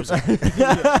confusing.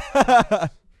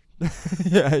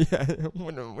 Yeah.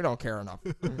 We don't care enough.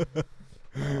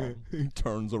 He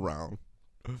turns around.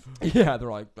 Yeah,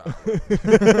 they're like,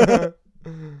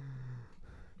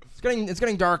 it's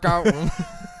getting dark out.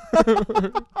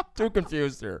 Too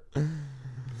confused here.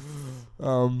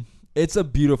 It's a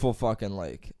beautiful fucking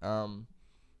lake.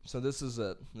 So this is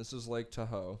it. This is Lake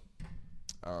Tahoe.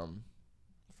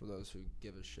 For those who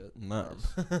give a shit.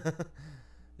 Nice.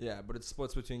 Yeah, but it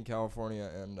splits between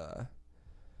California and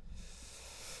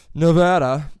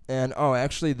Nevada. And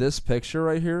actually this picture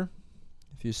right here,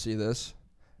 if you see this,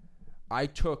 I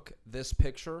took this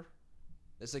picture,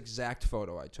 this exact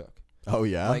photo I took. Oh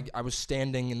yeah. Like I was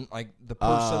standing and like the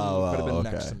person could have been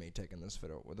next to me taking this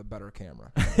photo with a better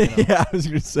camera. You know? Yeah, I was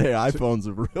gonna say iPhones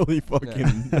are really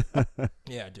fucking.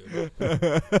 Yeah, dude.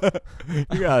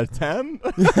 You got a 10?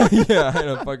 Yeah, I had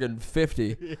a fucking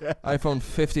 50. Yeah. iPhone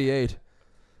 58.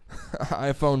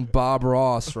 iPhone Bob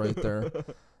Ross right there.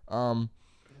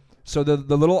 So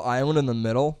the little island in the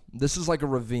middle, this is like a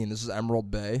ravine. This is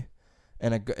Emerald Bay,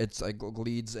 and it's like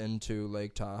leads into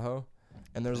Lake Tahoe.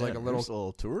 And there's like a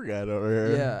little tour guide over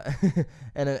here. Yeah.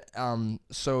 And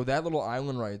so that little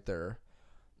island right there,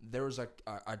 there was a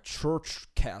church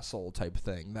castle type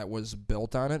thing that was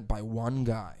built on it by one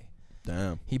guy.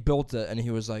 Damn. He built it, and he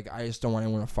was like, I just don't want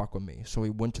anyone to fuck with me. So he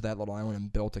went to that little island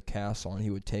and built a castle, and he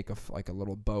would take a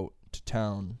little boat to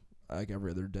town like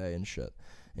every other day and shit.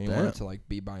 And he wanted to like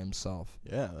be by himself.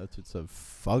 Yeah, it's a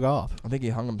fuck off. I think he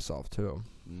hung himself too.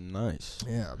 Nice.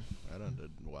 Yeah. That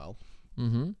ended well.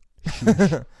 Mm-hmm.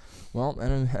 Well,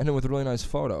 and ended with a really nice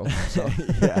photo. So.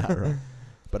 Yeah, right.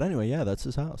 But anyway, yeah, that's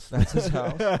his house. That's his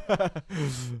house.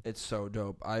 It's so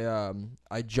dope. I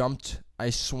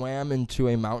swam into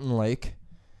a mountain lake.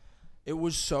 It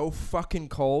was so fucking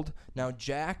cold. Now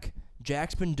Jack's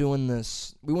been doing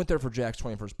this. We went there for Jack's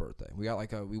 21st birthday.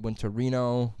 We went to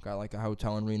Reno, got like a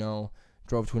hotel in Reno,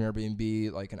 drove to an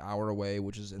Airbnb like an hour away,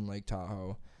 which is in Lake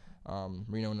Tahoe.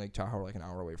 Reno and Lake Tahoe are like an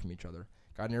hour away from each other.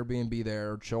 Got an Airbnb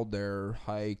there, chilled there,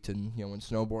 hiked, and went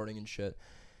snowboarding and shit.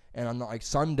 And on like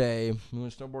Sunday, we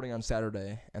went snowboarding on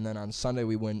Saturday, and then on Sunday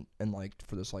we went and like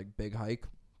for this like big hike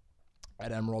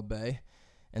at Emerald Bay,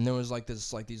 and there was like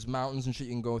these mountains and shit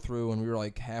you can go through, and we were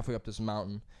like halfway up this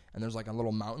mountain, and there's like a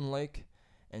little mountain lake,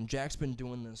 and Jack's been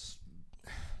doing this.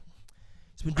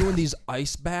 He's been doing these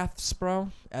ice baths,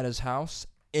 bro, at his house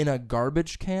in a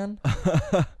garbage can.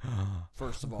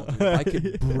 First of all, dude, if I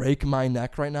could break my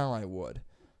neck right now, I would.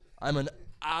 I'm an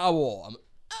owl.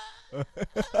 I'm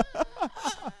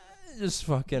just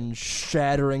fucking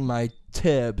shattering my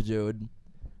tib, dude.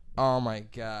 Oh my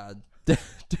god,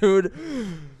 dude.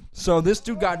 So this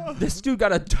dude got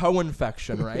a toe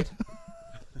infection, right?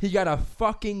 He got a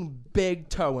fucking big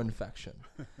toe infection,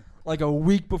 like a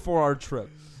week before our trip.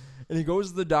 And he goes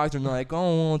to the doctor and they're like,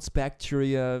 oh, well, it's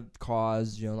bacteria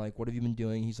caused, you know, like, what have you been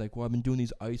doing? He's like, well, I've been doing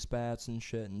these ice baths and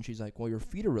shit. And she's like, well, your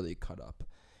feet are really cut up.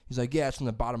 He's like, yeah, it's from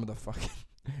the bottom of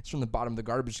the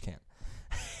garbage can.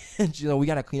 And she's like, we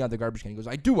got to clean out the garbage can. He goes,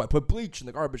 I put bleach in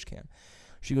the garbage can.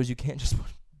 She goes, you can't just put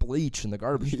bleach in the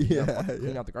garbage can.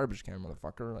 Clean out the garbage can,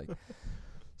 motherfucker. Like,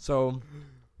 so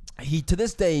he, to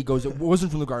this day, he goes, it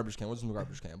wasn't from the garbage can,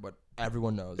 but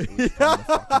everyone knows it was from the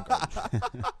fucking garbage can.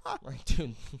 Like,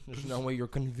 dude, there's no way you're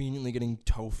conveniently getting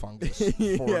toe fungus 4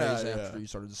 days after you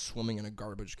started swimming in a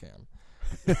garbage can.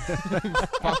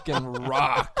 Fucking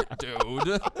rock,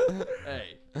 dude.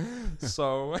 Hey.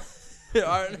 So,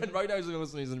 and right now he's going to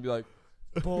listen, he's going to be like,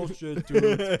 bullshit, dude.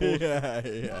 It's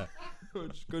bullshit. Yeah.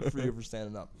 Which good for you for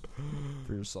standing up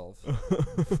for yourself.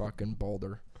 Fucking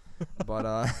boulder.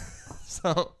 But,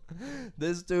 so,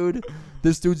 this dude's,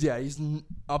 he's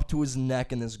up to his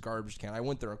neck in this garbage can. I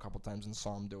went there a couple times and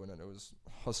saw him doing it. It was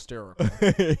hysterical.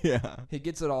 Yeah. He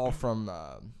gets it all from,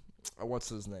 what's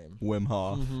his name? Wim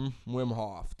Hof. Mm-hmm. Wim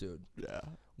Hof, dude. Yeah.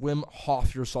 Wim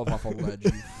Hof yourself off a ledge,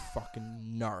 you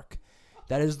fucking narc.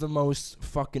 That is the most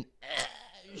fucking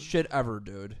shit ever,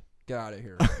 dude. Get out of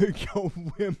here. Go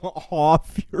Wim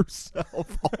Hof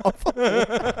yourself off.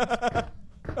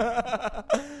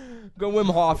 Go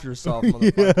Wim Hof yourself,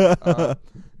 motherfucker.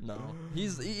 No, he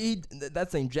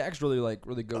that thing. Jack's really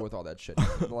good with all that shit.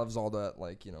 He loves all that,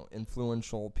 like, you know,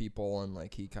 influential people, and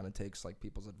like he kind of takes like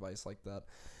people's advice like that,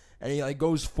 and he like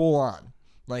goes full on,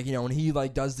 like, you know, and he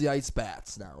like does the ice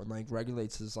baths now and like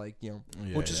regulates his, like, you know,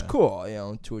 which is cool, you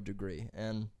know, to a degree,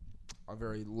 and a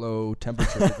very low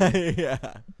temperature degree. Yeah.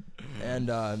 And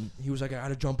he was like, I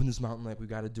gotta jump in this mountain. Like, we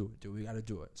gotta do it, dude. We gotta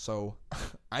do it. So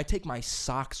I take my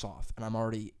socks off, and I'm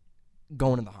already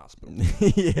going to the hospital.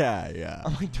 Yeah.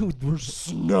 I'm like, dude, there's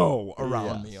snow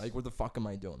around me. Like, what the fuck am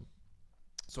I doing?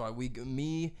 So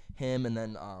me, him, and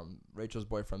then Rachel's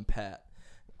boyfriend, Pat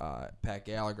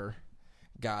Gallagher,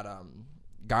 got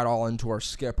all into our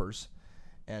skippers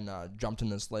and jumped in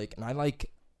this lake. And I like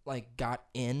got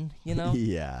in, you know?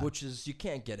 Yeah. Which is, you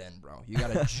can't get in, bro. You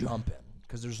gotta jump in.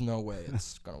 Because there's no way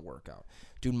it's going to work out.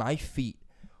 Dude, my feet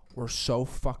were so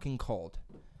fucking cold.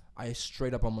 I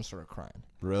straight up almost started crying.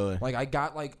 Really? Like, I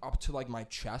got, like, up to, like, my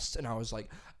chest, and I was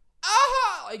like,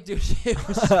 ah! Like, dude, it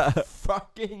was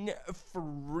fucking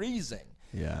freezing.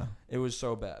 Yeah. It was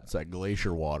so bad. It's like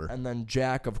glacier water. And then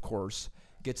Jack, of course,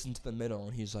 gets into the middle,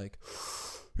 and he's like,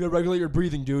 you gotta regulate your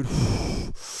breathing, dude.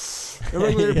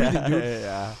 Regulate your breathing, dude.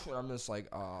 Yeah. And I'm just like,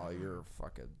 oh, you're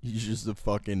fucking... He's just a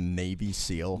fucking Navy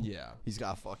SEAL. Yeah. He's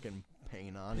got fucking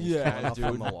paint on. He's coming up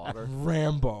from the water.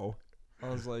 Rambo. I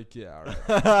was like, yeah, all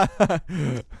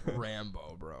right.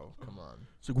 Rambo, bro. Come on.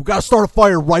 It's like, we gotta start a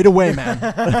fire right away, man.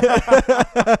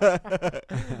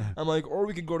 I'm like, or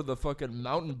we could go to the fucking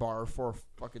mountain bar 4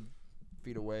 fucking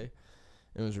feet away.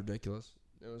 It was ridiculous.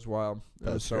 It was wild. It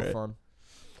was so fun.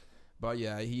 But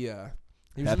yeah, he was Happy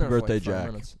in there birthday, for like 5 Jack.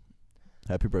 minutes.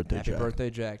 Happy birthday, Happy Jack. birthday,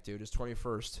 Jack, dude. His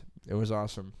 21st. It was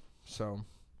awesome. So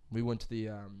we went to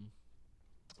the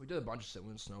we did a bunch of shit. We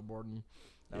went snowboarding.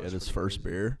 He had his first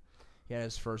beer. He had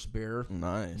his first beer.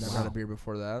 Nice. Never had a beer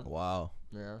before that. Wow.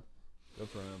 Yeah. Good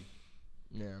for him.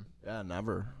 Yeah. Yeah,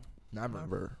 never. Never,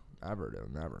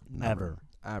 dude. Never.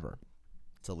 Ever.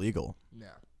 It's illegal.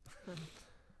 Yeah.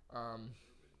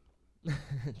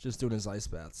 Just doing his ice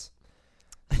baths.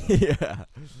 Yeah.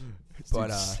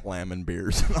 But slamming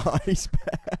beers in the ice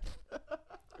bath.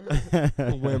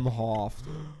 Wim Hof.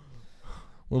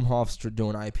 Wim Hof's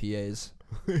doing IPAs.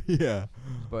 Yeah.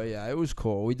 But yeah, it was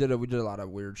cool. We did a lot of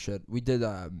weird shit. We did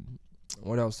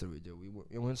what else did we do? We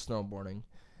went snowboarding,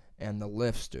 and the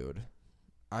lifts, dude.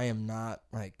 I am not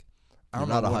like, I don't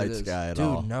know not a what heights guy at dude,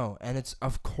 all. No. And it's,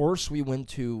 of course, we went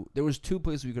to. There was 2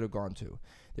 places we could have gone to.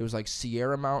 There was like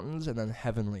Sierra Mountains and then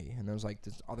Heavenly, and there was like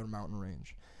this other mountain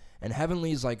range. And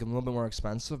Heavenly is like a little bit more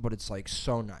expensive, but it's like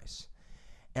so nice.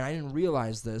 And I didn't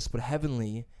realize this, but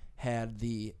Heavenly had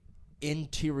the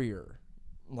interior,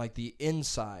 like the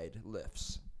inside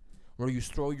lifts, where you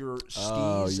throw your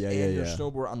skis and your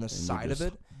snowboard on the side of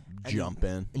it. Jump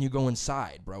in. And you go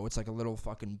inside, bro. It's like a little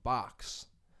fucking box,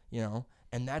 you know?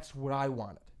 And that's what I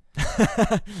wanted.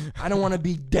 I don't want to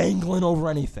be dangling over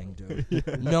anything, dude.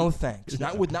 Yeah. No thanks.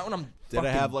 Not when I'm. Did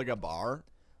it have like a bar?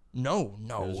 No.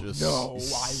 Why would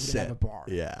it have a bar?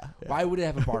 Yeah. Why would it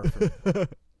have a bar for me?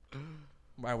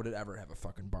 Why would it ever have a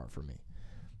fucking bar for me?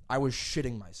 I was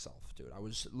shitting myself, dude.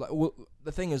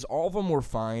 The thing is, all of them were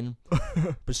fine,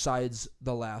 besides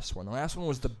the last one. The last one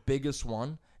was the biggest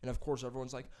one, and of course,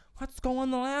 everyone's like, "Let's go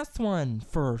on the last one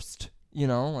first." You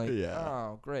know, like,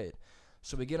 oh, great.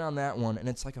 So we get on that one, and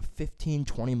it's like a 15,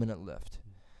 20-minute lift.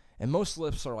 And most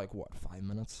lifts are like, what, 5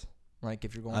 minutes? Like,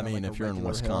 if you're going on if you're in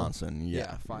Wisconsin, hill,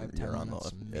 5, 10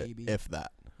 minutes, maybe. If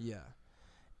that. Yeah.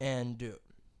 And, dude,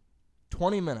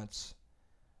 20 minutes,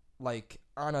 like,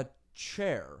 on a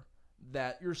chair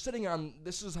that you're sitting on.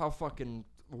 This is how fucking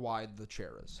wide the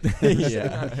chair is. You're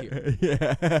sitting on here.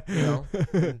 Yeah. You know?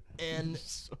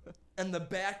 And the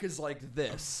back is like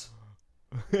this.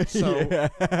 So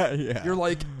you're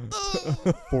like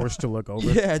forced to look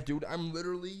over. Yeah, dude. I'm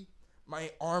literally,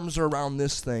 my arms are around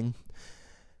this thing,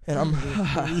 and I'm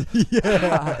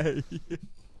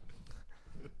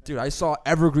dude. I saw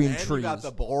evergreen trees. You got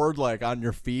the board like on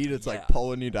your feet. It's like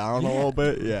pulling you down a little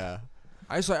bit. Yeah.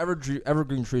 I saw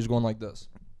evergreen trees going like this.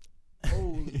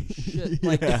 Holy shit!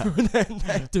 Like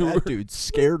that dude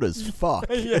scared as fuck.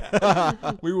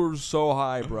 We were so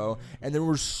high, bro, and there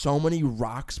were so many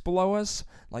rocks below us,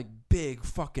 like big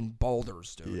fucking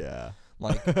boulders, dude. Yeah.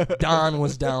 Like Don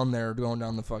was down there going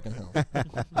down the fucking hill.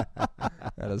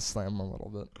 Had to slam him a little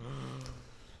bit.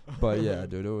 But yeah,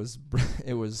 dude,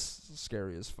 it was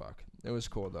scary as fuck. It was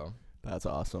cool though. That's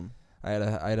awesome. I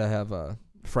had to have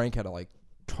Frank had to like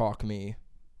talk me.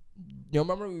 You know,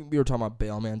 remember we were talking about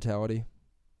bail mentality?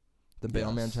 The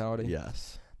bail mentality?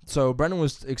 Yes. So Brendan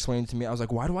was explaining to me, I was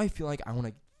like, why do I feel like I want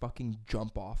to fucking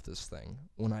jump off this thing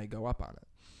when I go up on it?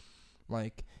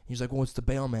 Like, he's like, well, it's the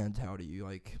bail mentality. You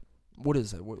like, what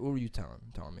is it? What were you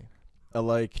telling me?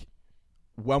 Like,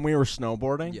 when we were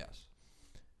snowboarding? Yes.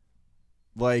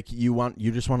 Like, you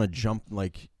just want to jump,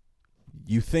 like,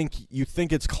 you think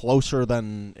it's closer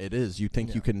than it is. You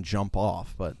think you can jump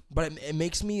off, but it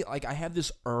makes me like I have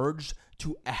this urge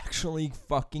to actually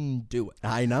fucing do it.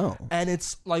 I know, and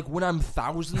it's like when I'm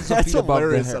thousands of feet above the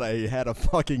hilarious that I had a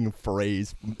fucking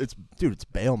phrase. It's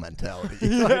bail mentality.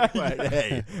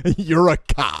 Hey, you're a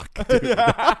cock, dude.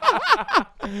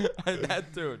 That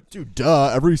dude,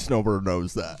 duh. Every snowboarder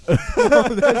knows that.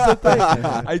 That's the thing.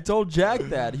 I told Jack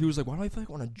that. He was like, "Why do I feel like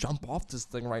I want to jump off this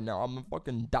thing right now? I'm gonna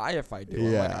fucking die if I do."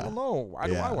 I'm like, I don't know. Why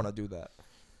do I want to do that?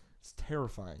 It's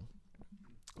terrifying.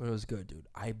 But it was good, dude.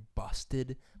 I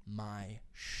busted my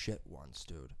shit once,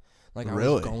 dude. Like I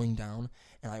was going down,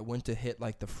 and I went to hit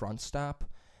like the front stop,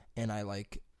 and I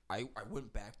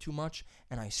went back too much,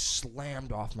 and I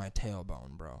slammed off my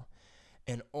tailbone, bro.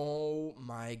 And oh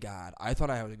my god, I thought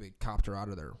I would be copter out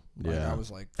of there. Like, I was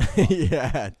like,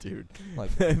 yeah, dude. Like,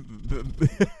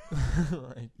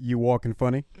 you walking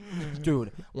funny,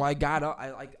 dude. When I got up,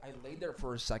 I laid there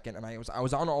for a second, and I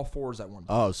was on all fours at one point.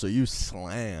 Oh, so you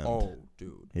slammed? Oh,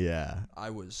 dude. Yeah.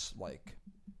 I was like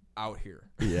out here.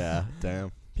 Yeah,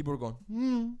 damn. People were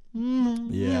going,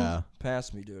 yeah,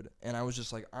 past me, dude, and I was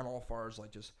just like on all fours,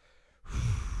 like just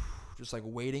like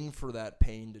waiting for that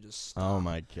pain to just stop. Oh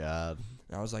my god.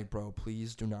 And I was like, bro,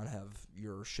 please do not have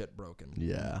your shit broken.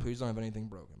 Yeah. Please don't have anything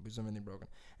broken. Please don't have anything broken.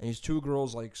 And these two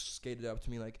girls like skated up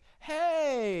to me like,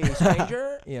 hey,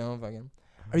 stranger. You know, fucking,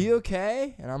 are you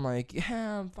okay? And I'm like,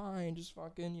 yeah, I'm fine. Just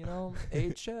fucking,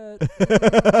 ate shit.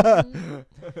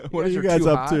 What are you guys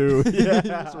up to? Yeah. You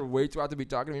guys are way too hot to be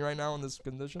talking to me right now in this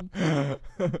condition.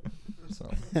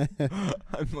 So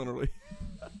I'm literally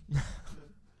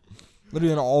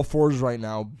on all fours right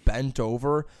now, bent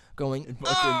over, going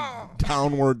fucking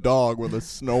downward dog with a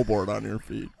snowboard on your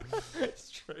feet.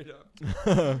 Straight up.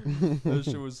 That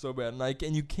shit was so bad.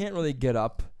 And you can't really get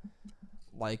up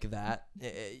like that.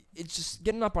 It's just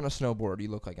getting up on a snowboard, you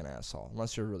look like an asshole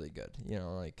unless you're really good.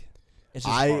 It's just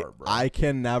hard, bro. I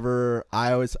can never.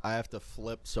 I have to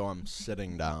flip, so I'm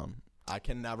sitting down. I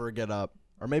can never get up.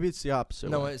 Or maybe it's the opposite.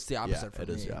 No, way. It's the opposite for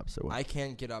me. It is the opposite way. I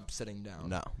can't get up sitting down.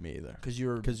 No, me either. Because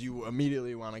you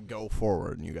immediately want to go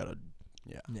forward, and you gotta.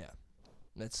 Yeah.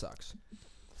 That sucks.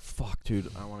 Fuck, dude,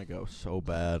 I want to go so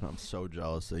bad. I'm so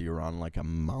jealous that you're on like a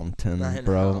mountain, I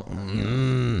bro.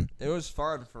 It was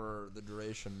fun for the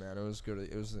duration, man. It was good.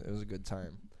 It was a good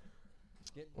time.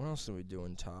 What else did we do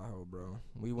in Tahoe, bro?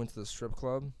 We went to the strip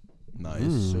club. Nice.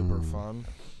 Super fun.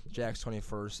 Jack's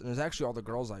 21st. And it was actually all the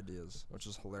girls' ideas, which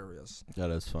is hilarious. That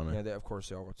is funny. Yeah, of course,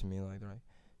 they all went to me. Like, they're like,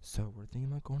 so we're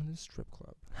thinking about going to this strip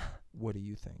club. What do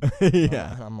you think?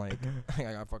 Yeah. And I'm like, I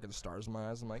got fucking stars in my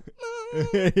eyes. I'm like,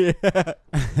 yeah.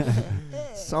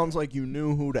 Sounds like you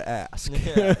knew who to ask.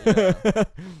 yeah.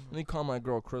 Let me call my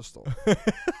girl Crystal.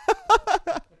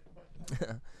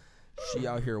 She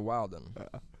out here wildin'.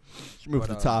 She moved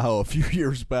to Tahoe a few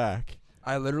years back.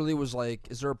 I literally was like,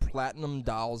 is there Platinum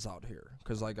Dolls out here?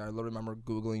 Because, like, I literally remember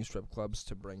Googling strip clubs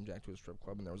to bring Jack to a strip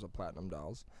club, and there was a Platinum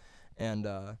Dolls. And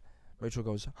Rachel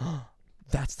goes,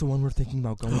 that's the one we're thinking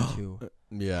about going to.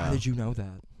 Yeah. How did you know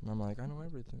that? And I'm like, I know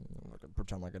everything. I could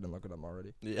pretend like I didn't look it up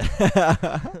already. Yeah.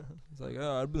 It's like,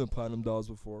 oh, I've been to Platinum Dolls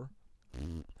before.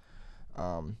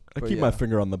 I keep my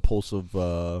finger on the pulse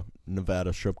of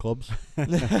Nevada strip clubs.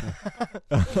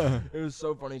 It was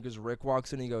so funny because Rick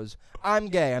walks in, he goes, I'm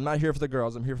gay. I'm not here for the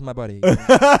girls. I'm here for my buddy.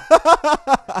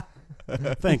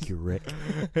 Thank you, Rick.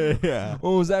 Yeah.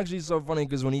 Well, it was actually so funny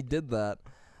because when he did that,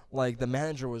 like, the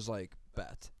manager was like,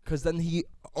 bet. Because then he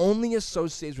only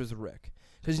associates with Rick.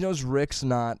 Because he knows Rick's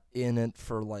not in it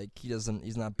for, like, he's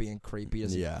not being creepy.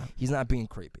 Yeah. He's not being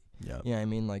creepy. Yeah. You know what I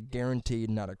mean? Like, guaranteed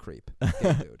not a creep.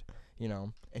 Gay dude. You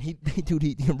know?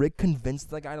 And Rick convinced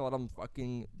the guy to let him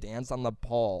fucking dance on the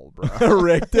pole, bro.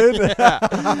 Rick did? Yeah.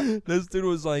 This dude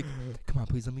was like, come on,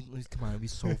 please, come on, it'd be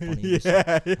so funny.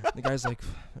 Yeah. The guy's like,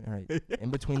 all right,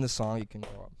 in between the song, you can go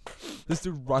up. This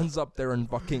dude runs up there and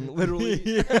fucking literally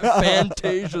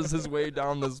fantasias his way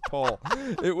down this pole.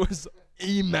 It was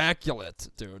immaculate,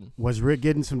 dude. Was Rick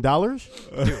getting some dollars?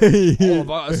 Dude, all of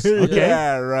us. Okay?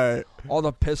 Yeah, right. All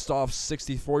the pissed off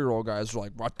 64-year-old guys were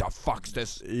like, what the fuck's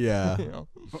this? Yeah. You know?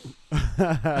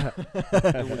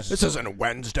 This isn't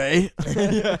Wednesday.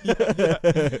 Yeah.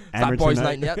 That boys'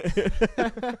 night yet?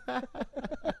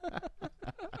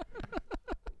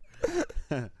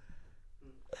 God,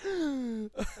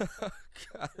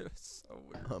 it was so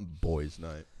weird. Boys'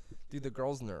 night. Dude, the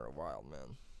girls in there are wild,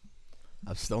 man.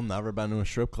 I've still never been to a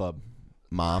strip club,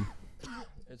 Mom.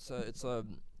 It's a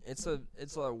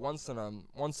once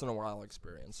in a while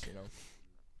experience, you know.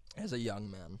 As a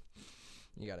young man,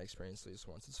 you gotta experience these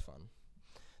once. It's fun.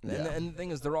 Yeah. And the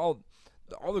thing is, all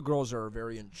the girls are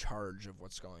very in charge of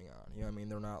what's going on. You know what I mean?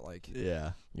 They're not like,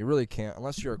 Yeah. you really can't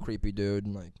unless you're a creepy dude,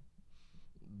 and like,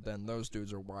 then those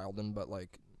dudes are wildin'. But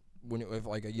like, if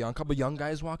like a couple young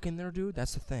guys walk in there, dude,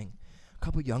 that's the thing. A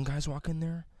couple young guys walk in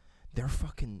there, they're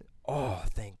fucking. Oh,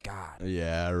 thank God.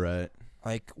 Yeah, right.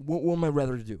 Like, what am I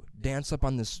rather to do? Dance up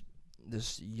on this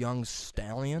young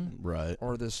stallion, Right.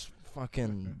 or this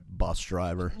fucking Bus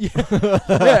driver.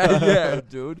 yeah,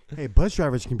 dude. Hey, bus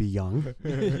drivers can be young.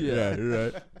 Yeah,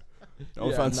 right. No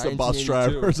Yeah, offense to bus 1982.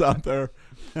 drivers out there.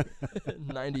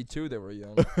 92, they were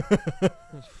young.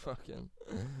 Fucking,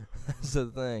 that's the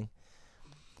thing.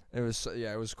 It was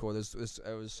it was cool. It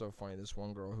was so funny. This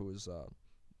one girl who was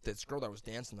this girl that was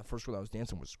dancing. The first girl that was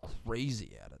dancing was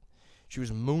crazy at it. She was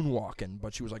moonwalking,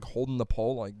 but she was like holding the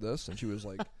pole like this, and she was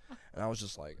like, and I was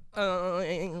just like, you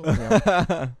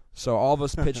know. So all of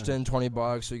us pitched in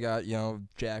 $20. We got, you know,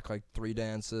 Jack like 3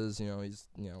 dances. You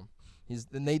know,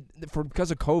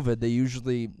 because of COVID, they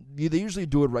usually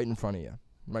do it right in front of you,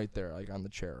 right there, like on the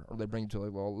chair, or they bring you to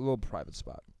like a little private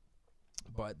spot.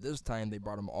 But this time they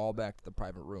brought them all back to the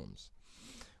private rooms,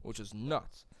 which is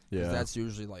nuts. Yeah. That's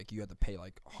usually like you have to pay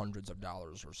like hundreds of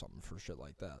dollars or something for shit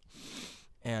like that.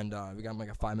 And we got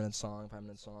like a 5-minute song.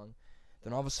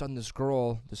 Then all of a sudden this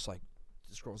girl was like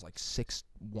 6'1",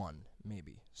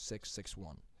 maybe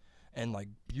 6'1", and like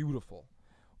beautiful,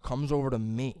 comes over to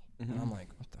me, and I'm like,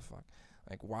 what the fuck?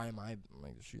 Like, why am I?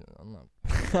 I'm not.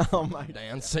 Oh my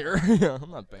dance here.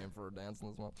 I'm not paying for a dance in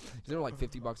this one. They were like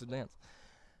 $50 a dance.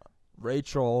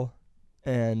 Rachel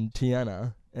and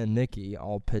Tiana and Nikki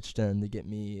all pitched in to get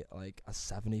me like a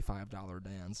 $75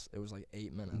 dance. It was like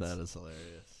 8 minutes. That is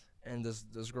hilarious. And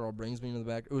this girl brings me into the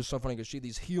back. It was so funny because she had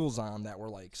these heels on that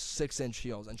were like 6-inch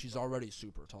heels, and she's already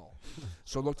super tall.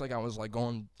 So it looked like I was like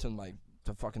going to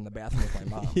fucking the bathroom with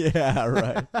my mom. Yeah,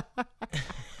 right.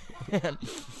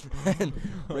 and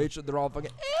Rachel, they're all fucking.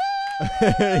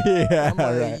 Yeah, I'm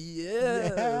like, right.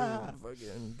 yeah,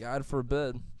 fucking God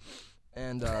forbid.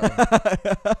 And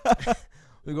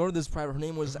we go to this private. Her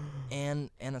name was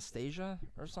Anastasia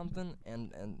or something,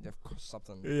 and of course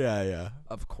something. Yeah.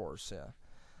 Of course, yeah.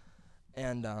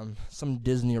 And some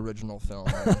Disney original film.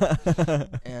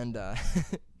 And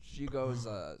she goes.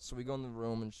 So we go in the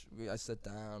room, and I sit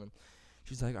down, and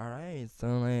she's like, "All right, so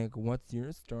like, what's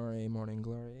your story, Morning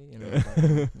Glory?" You know,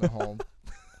 like,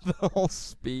 the whole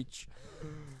speech.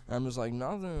 I'm just like,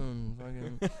 nothing.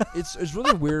 Fucking. It's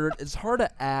really weird. It's hard to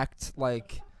act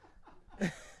like.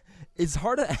 It's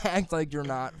hard to act like you're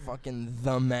not fucking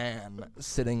the man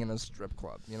sitting in a strip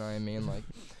club. You know what I mean? Like,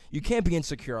 you can't be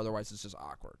insecure, otherwise it's just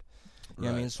awkward. You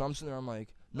know what I mean? So I'm sitting there, I'm like,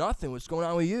 nothing. What's going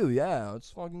on with you? Yeah,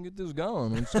 let's fucking get this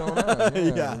going. What's going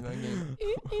on? Yeah.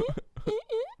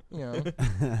 You know,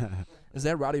 is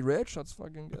that Roddy Ricch? That's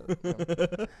fucking good.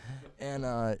 You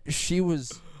know? And she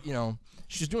was, you know,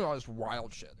 she's doing all this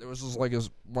wild shit. There was this like this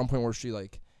one point where she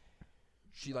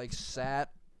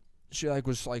sat. She like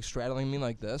was like straddling me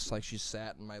like this, like she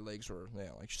sat and my legs were, you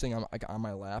know, like she's sitting on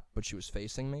my lap, but she was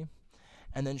facing me.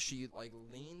 And then she like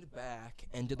leaned back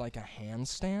and did like a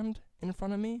handstand in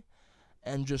front of me,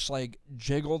 and just like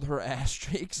jiggled her ass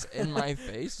cheeks in my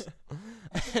face.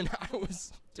 And I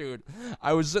was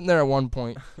sitting there at one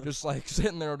point, just like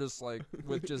sitting there, just like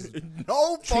with just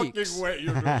no cheeks. Fucking way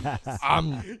you're doing this.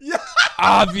 I'm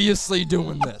obviously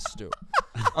doing this, dude.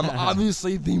 I'm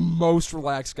obviously the most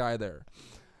relaxed guy there.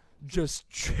 Just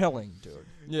chilling, dude.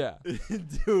 Yeah.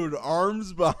 Dude,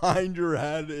 arms behind your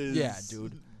head is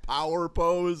dude. Power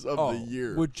pose of the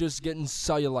year. With just getting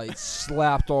cellulite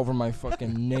slapped over my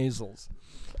fucking nasals.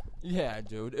 Yeah,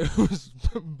 dude. It was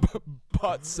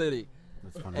butt city.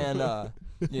 That's funny. And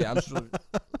yeah, I'm sure.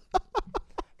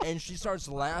 And she starts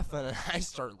laughing, and I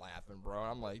start laughing, bro.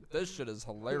 I'm like, this shit is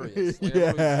hilarious. Like,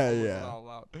 yeah. All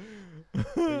out. But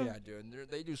yeah, dude.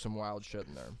 They do some wild shit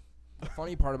in there. The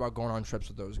funny part about going on trips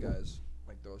with those guys,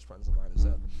 like those friends of mine, is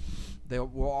that they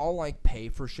will all like pay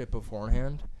for shit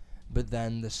beforehand, but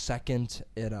then the second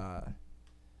it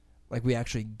like we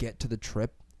actually get to the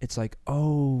trip, it's like,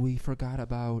 oh, we forgot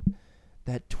about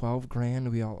that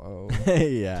 $12,000 we all owe.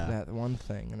 Yeah. That one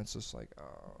thing, and it's just like,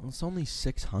 oh, it's only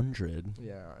 $600.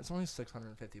 Yeah, it's only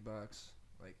 $650.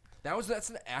 Like that's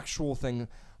an actual thing.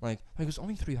 Like it was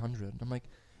only $300. I'm like,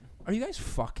 are you guys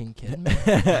fucking kidding me?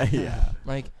 Yeah.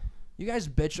 Like, you guys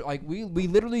bitch. Like we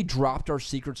literally dropped our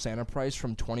Secret Santa price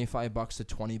from $25 to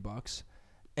 $20,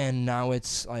 and now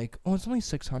it's like, oh, it's only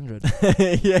 $600.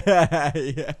 Yeah.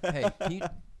 Hey, can you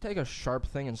take a sharp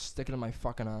thing and stick it in my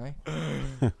fucking eye?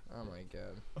 Oh my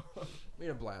god, we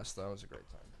had a blast though. It was a great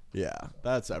time. Yeah,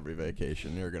 that's every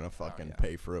vacation. You're gonna fucking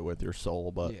pay for it with your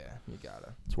soul, but yeah, you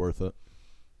gotta. It's worth it.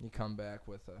 You come back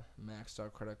with a maxed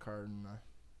out credit card and a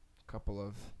couple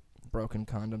of broken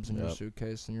condoms in your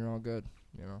suitcase, and you're all good.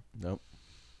 You know. Nope.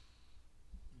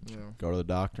 You know. Go to the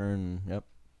doctor and get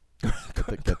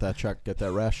that check, get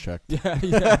that rash checked.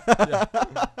 Yeah.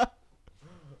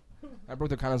 I broke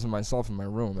the condoms myself in my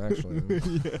room, actually. They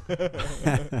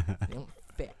don't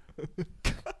fit.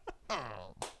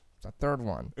 The third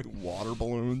one. Water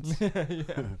balloons. Yeah.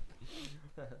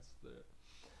 That's it.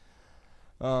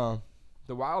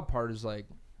 The wild part is like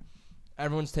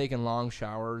everyone's taking long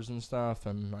showers and stuff,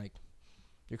 and like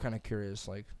you're kind of curious,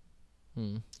 like,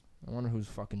 I wonder who's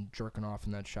fucking jerking off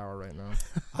in that shower right now.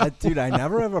 Dude, I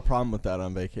never have a problem with that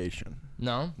on vacation.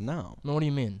 No? No. No, what do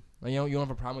you mean? Like, you don't have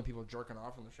a problem with people jerking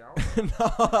off in the shower? No.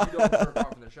 You don't jerk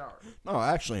off in the shower? No,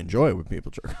 I actually enjoy it when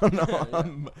people jerk off.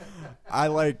 No, I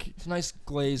like... It's a nice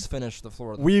glazed finish to the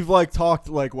floor. We've, like, talked,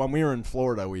 like, when we were in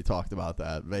Florida, we talked about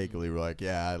that vaguely. We're like,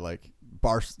 yeah, like...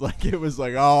 Bars, like it was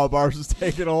like, oh, Bars is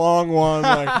taking a long one.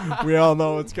 Like we all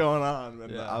know what's going on.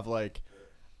 And I've like,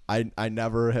 I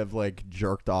never have like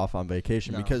jerked off on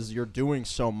vacation because you're doing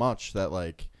so much that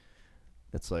like,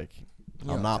 it's like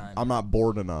I'm not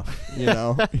bored enough. You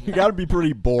know, you got to be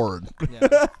pretty bored.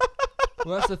 Yeah.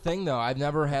 Well, that's the thing though. I've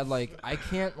never had like I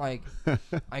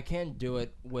can't do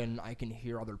it when I can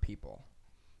hear other people.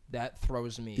 That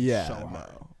throws me so hard.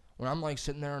 No. When I'm like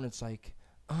sitting there and it's like,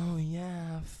 oh,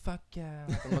 yeah, fuck yeah.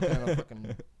 Like I'm looking at a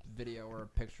fucking video or a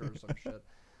picture or some shit.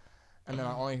 And then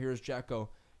all I hear is Jack go,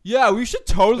 yeah, we should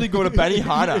totally go to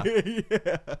Benihana.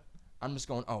 Yeah. I'm just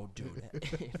going, oh, dude,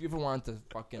 if you ever wanted to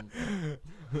fucking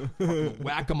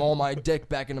whack-a-mole my dick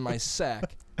back into my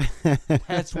sack,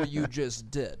 that's what you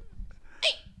just did.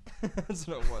 That's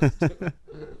what it was, dude.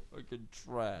 Fucking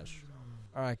trash.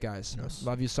 All right, guys. Yes.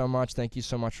 Love you so much. Thank you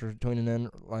so much for tuning in.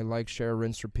 Like, share,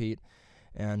 rinse, repeat.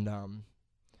 And,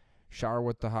 shower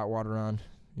with the hot water on,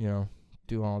 you know,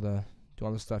 do all the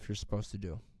stuff you're supposed to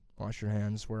do. Wash your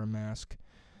hands, wear a mask.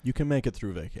 You can make it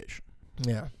through vacation.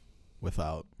 Yeah.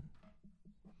 Without,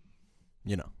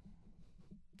 you know.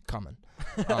 Coming.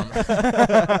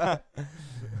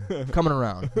 Coming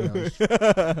around. You know,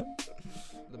 the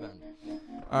bend.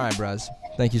 All right, bros.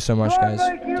 Thank you so much, guys.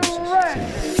 See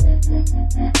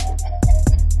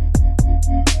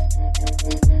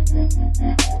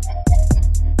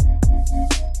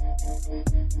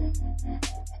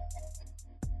you.